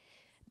everybody.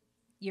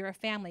 You're a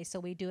family, so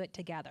we do it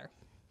together.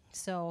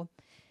 So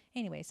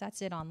anyways,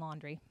 that's it on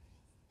laundry.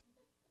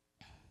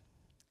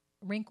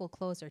 Wrinkled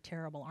clothes are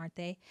terrible, aren't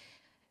they?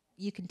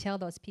 You can tell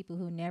those people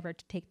who never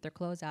take their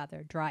clothes out of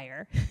their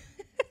dryer.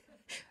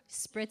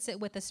 Spritz it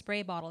with a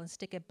spray bottle and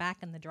stick it back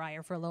in the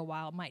dryer for a little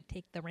while. It might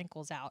take the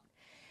wrinkles out.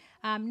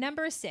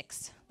 Number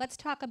 6, let's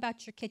talk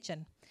about your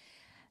kitchen.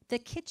 The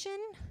kitchen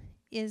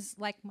is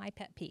like my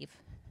pet peeve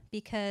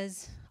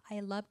because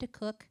I love to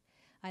cook.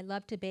 I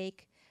love to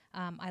bake.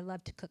 I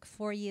love to cook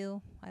for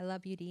you. I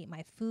love you to eat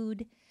my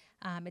food.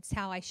 It's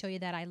how I show you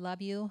that I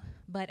love you.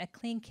 But a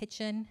clean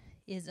kitchen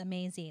is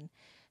amazing.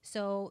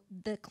 So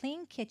the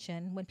clean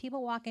kitchen, when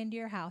people walk into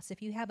your house,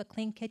 if you have a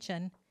clean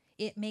kitchen,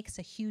 it makes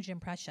a huge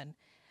impression.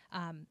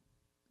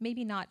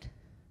 Maybe not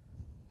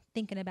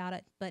thinking about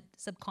it, but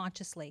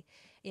subconsciously,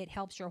 it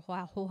helps your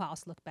whole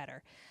house look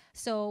better.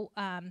 So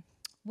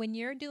when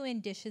you're doing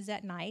dishes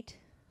at night,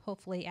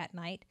 hopefully at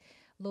night,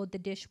 load the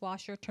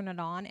dishwasher, turn it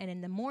on, and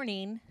in the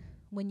morning,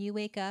 when you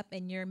wake up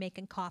and you're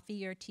making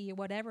coffee or tea or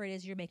whatever it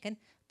is you're making,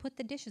 put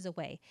the dishes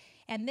away.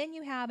 And then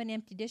you have an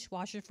empty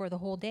dishwasher for the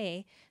whole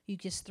day. You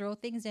just throw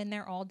things in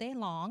there all day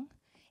long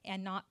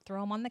and not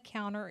throw them on the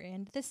counter or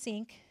into the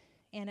sink,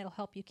 and it'll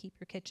help you keep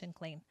your kitchen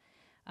clean.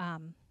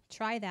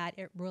 Try that.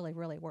 It really,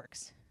 really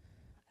works.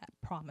 I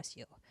promise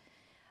you.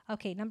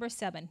 Okay, number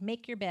 7,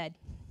 make your bed.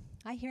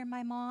 I hear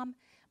my mom.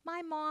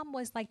 My mom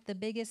was like the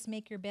biggest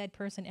make your bed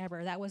person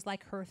ever. That was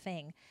like her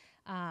thing.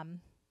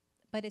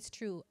 But it's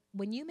true.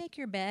 When you make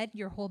your bed,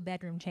 your whole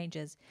bedroom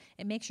changes.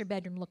 It makes your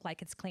bedroom look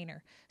like it's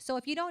cleaner. So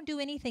if you don't do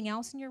anything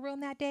else in your room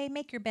that day,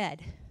 make your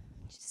bed.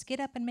 Just get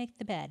up and make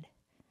the bed.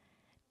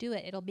 Do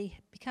it. It'll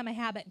become a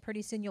habit, and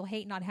pretty soon you'll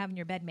hate not having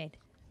your bed made.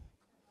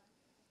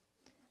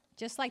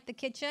 Just like the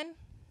kitchen,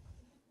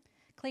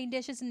 clean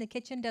dishes in the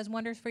kitchen does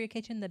wonders for your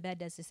kitchen. The bed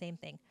does the same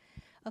thing.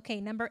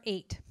 Okay, number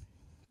 8.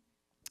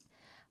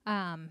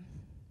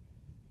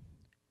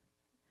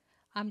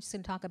 I'm just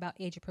going to talk about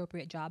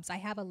age-appropriate jobs. I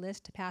have a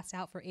list to pass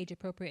out for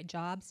age-appropriate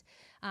jobs.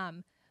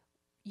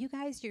 You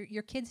guys,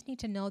 your kids need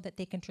to know that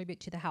they contribute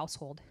to the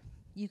household.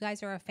 You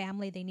guys are a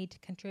family. They need to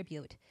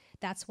contribute.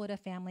 That's what a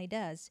family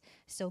does.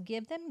 So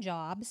give them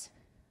jobs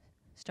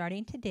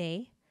starting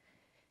today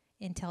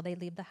until they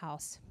leave the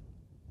house.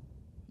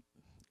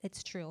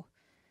 It's true.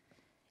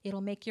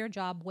 It'll make your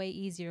job way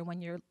easier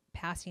when you're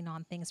passing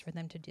on things for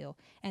them to do.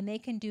 And they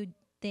can do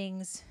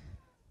things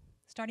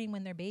starting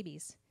when they're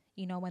babies,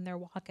 when they're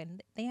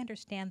walking. They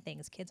understand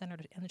things. Kids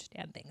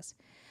understand things.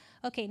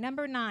 Okay,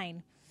 number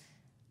 9.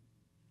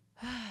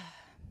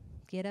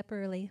 Get up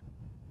early.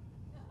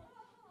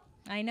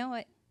 I know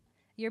it.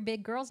 You're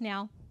big girls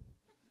now.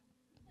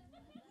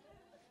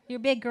 You're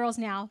big girls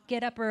now.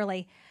 Get up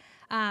early.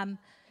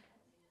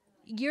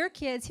 Your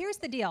kids, here's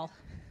the deal.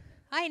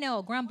 I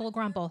know, grumble,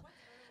 grumble.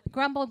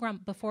 Grumble,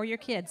 grumble before your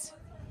kids.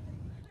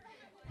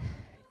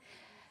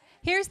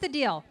 Here's the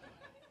deal.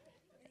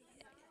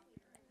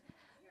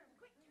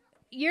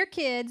 Your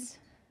kids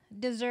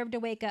deserve to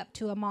wake up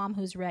to a mom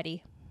who's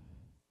ready.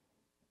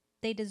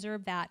 They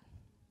deserve that.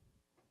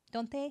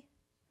 Don't they?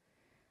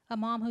 A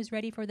mom who's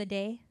ready for the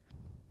day.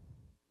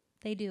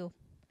 They do.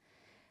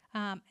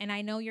 And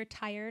I know you're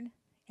tired,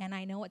 and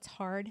I know it's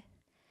hard.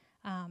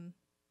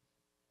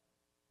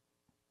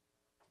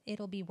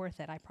 It'll be worth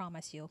it, I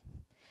promise you.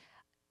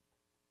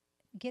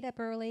 Get up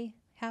early.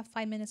 Have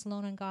 5 minutes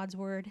alone in God's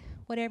Word.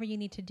 Whatever you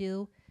need to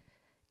do,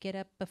 get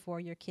up before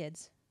your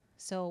kids.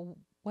 So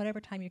whatever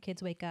time your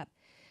kids wake up.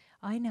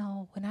 I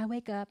know, when I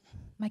wake up,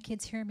 my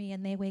kids hear me,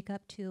 and they wake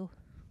up too.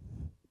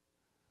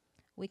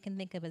 We can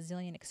think of a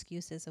zillion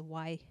excuses of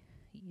why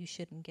you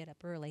shouldn't get up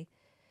early.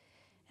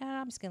 And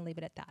I'm just going to leave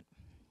it at that.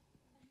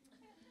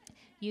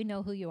 You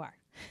know who you are.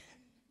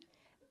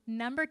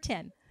 Number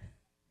 10,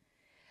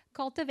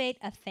 cultivate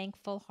a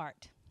thankful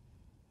heart.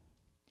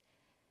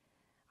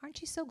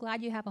 Aren't you so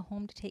glad you have a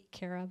home to take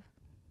care of?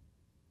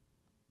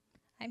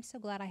 I'm so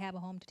glad I have a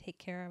home to take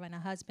care of and a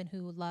husband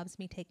who loves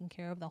me taking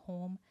care of the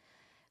home,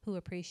 who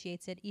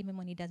appreciates it. Even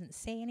when he doesn't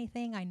say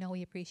anything, I know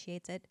he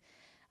appreciates it.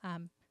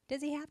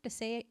 Does he have to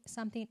say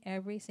something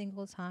every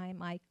single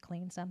time I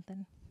clean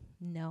something?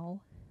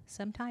 No.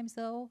 Sometimes,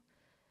 though,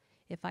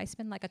 if I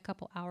spend like a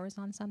couple hours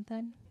on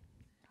something,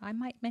 I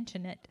might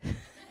mention it.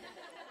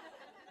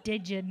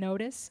 Did you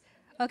notice?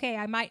 Okay,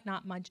 I might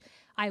not much.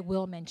 I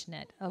will mention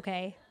it,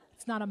 okay?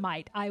 It's not a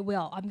might. I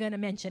will. I'm going to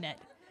mention it.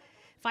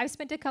 If I've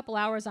spent a couple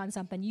hours on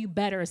something, you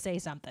better say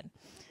something.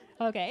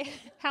 Okay?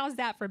 How's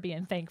that for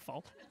being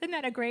thankful? Isn't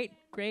that a great?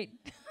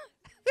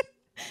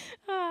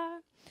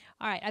 All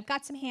right, I've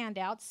got some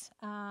handouts.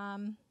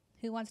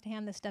 Who wants to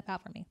hand this stuff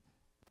out for me?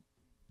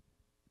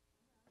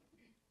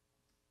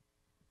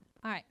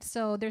 All right,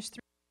 so there's 3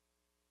 of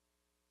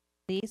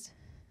these,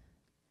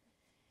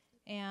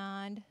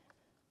 and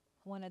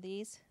one of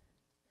these,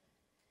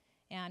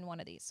 and one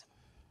of these.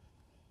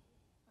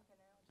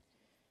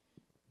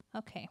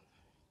 Okay.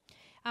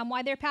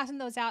 While they're passing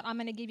those out, I'm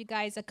going to give you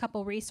guys a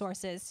couple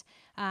resources.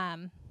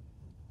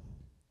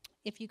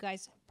 If you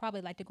guys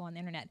probably like to go on the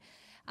internet.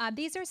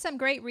 These are some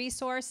great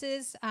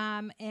resources,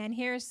 and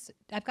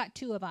I've got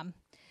 2 of them.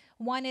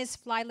 One is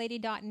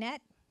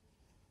flylady.net.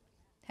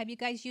 Have you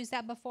guys used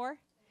that before?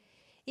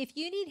 If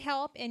you need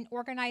help in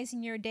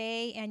organizing your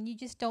day and you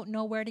just don't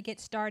know where to get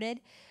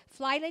started,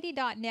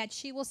 flylady.net,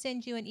 she will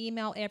send you an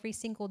email every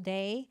single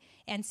day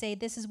and say,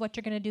 this is what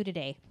you're going to do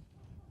today.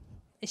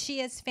 She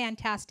is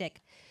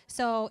fantastic.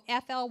 So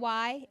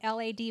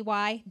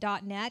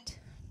flylady.net.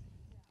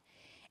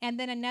 And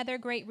then another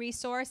great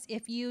resource,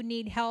 if you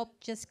need help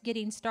just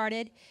getting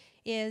started,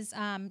 is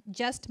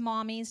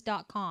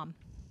justmommies.com.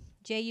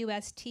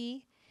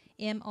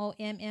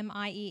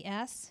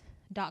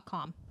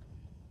 JUSTMOMMIES.com.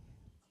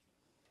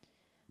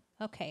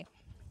 Okay.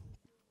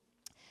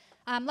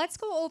 Let's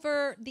go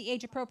over the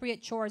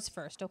age-appropriate chores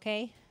first,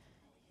 okay?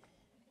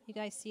 You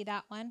guys see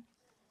that one?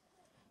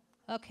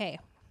 Okay.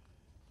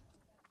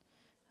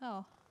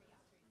 Oh.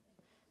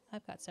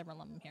 I've got several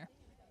of them here.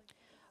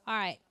 All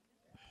right.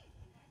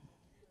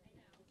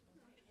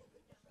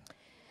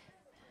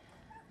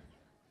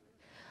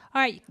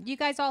 All right, you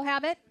guys all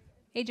have it?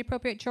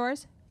 Age-appropriate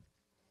chores?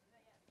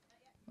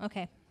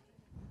 Okay.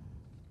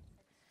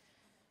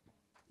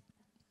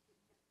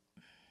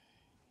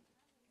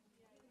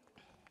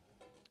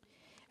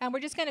 And we're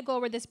just going to go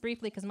over this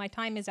briefly because my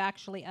time is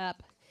actually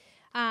up.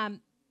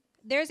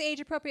 There's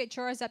age-appropriate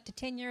chores up to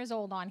 10 years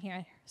old on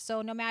here.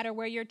 So no matter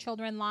where your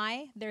children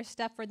lie, there's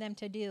stuff for them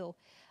to do.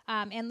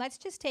 And let's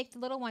just take the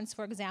little ones,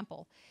 for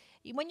example.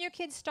 When your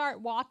kids start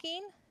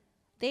walking,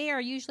 they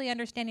are usually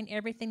understanding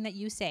everything that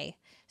you say.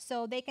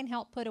 So they can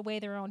help put away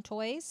their own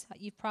toys.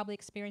 You've probably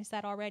experienced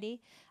that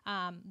already.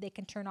 They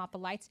can turn off the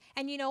lights.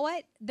 And you know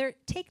what?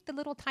 Take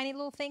the tiny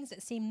little things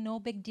that seem no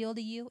big deal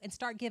to you and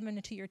start giving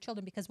it to your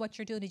children, because what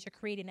you're doing is you're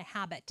creating a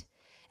habit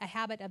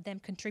of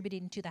them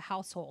contributing to the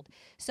household.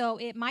 So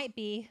it might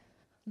be,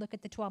 look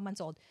at the 12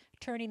 months old,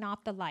 turning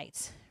off the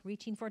lights,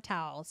 reaching for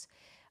towels,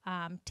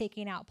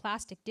 taking out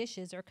plastic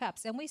dishes or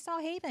cups. And we saw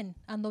Haven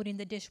unloading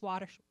the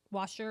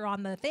washer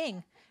on the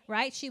thing,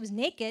 right? She was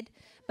naked,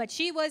 but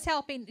she was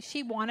helping.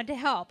 She wanted to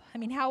help. I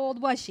mean, how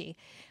old was she?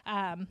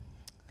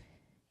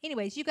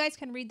 Anyways, you guys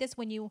can read this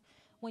when you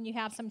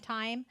have some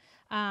time,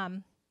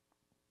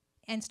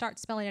 and start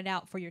spelling it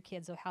out for your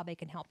kids of how they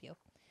can help you.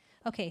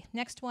 Okay,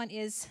 next one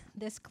is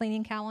this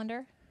cleaning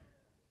calendar.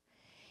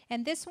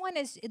 And this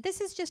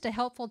is just a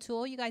helpful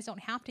tool. You guys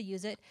don't have to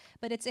use it,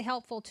 but it's a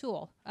helpful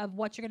tool of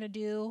what you're going to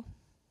do,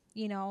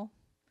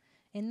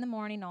 in the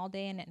morning, all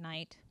day, and at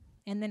night,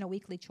 and then a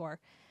weekly chore.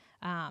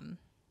 And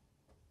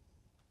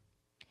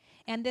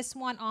this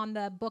one on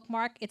the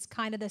bookmark, it's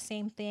kind of the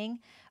same thing.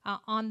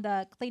 On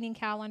the cleaning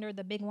calendar,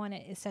 the big one,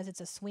 it says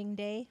it's a swing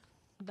day,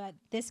 but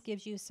this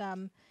gives you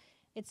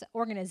it's an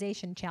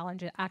organization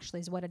challenge,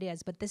 actually is what it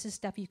is, but this is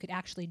stuff you could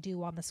actually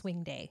do on the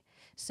swing day.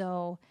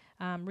 So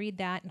read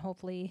that, and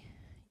hopefully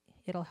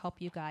it'll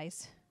help you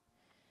guys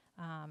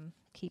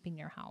keeping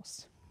your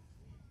house.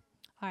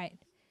 All right.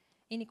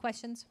 Any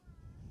questions?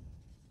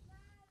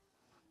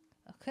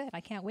 Oh, good. I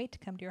can't wait to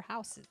come to your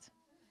houses.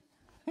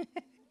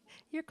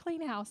 Your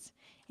clean house.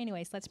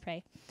 Anyways, let's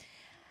pray.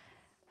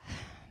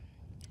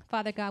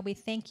 Father God, we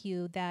thank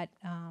you that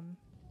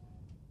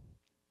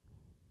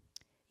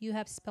you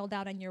have spelled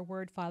out in your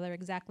word, Father,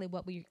 exactly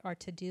what we are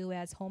to do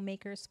as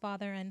homemakers,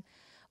 Father. And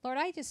Lord,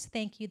 I just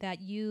thank you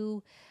that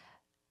you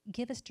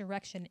give us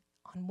direction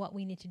on what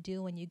we need to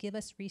do, and you give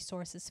us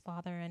resources,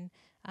 Father, and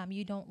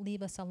you don't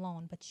leave us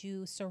alone, but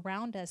you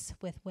surround us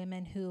with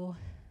women who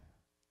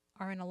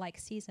are in a like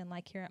season,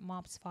 like here at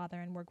Mops,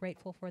 Father, and we're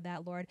grateful for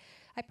that, Lord.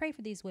 I pray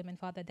for these women,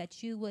 Father,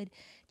 that you would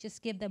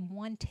just give them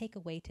one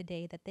takeaway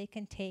today that they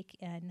can take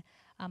and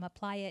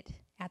apply it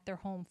at their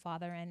home,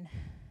 Father, and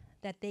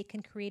that they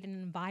can create an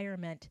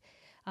environment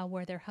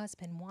where their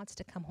husband wants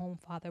to come home,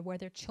 Father, where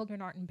their children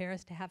aren't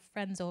embarrassed to have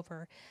friends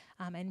over,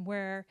 and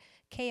where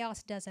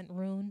chaos doesn't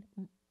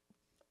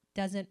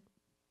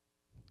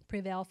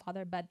prevail,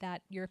 Father, but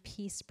that your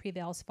peace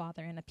prevails,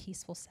 Father, in a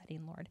peaceful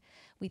setting, Lord.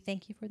 We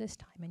thank you for this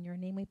time. In your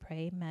name we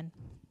pray, amen.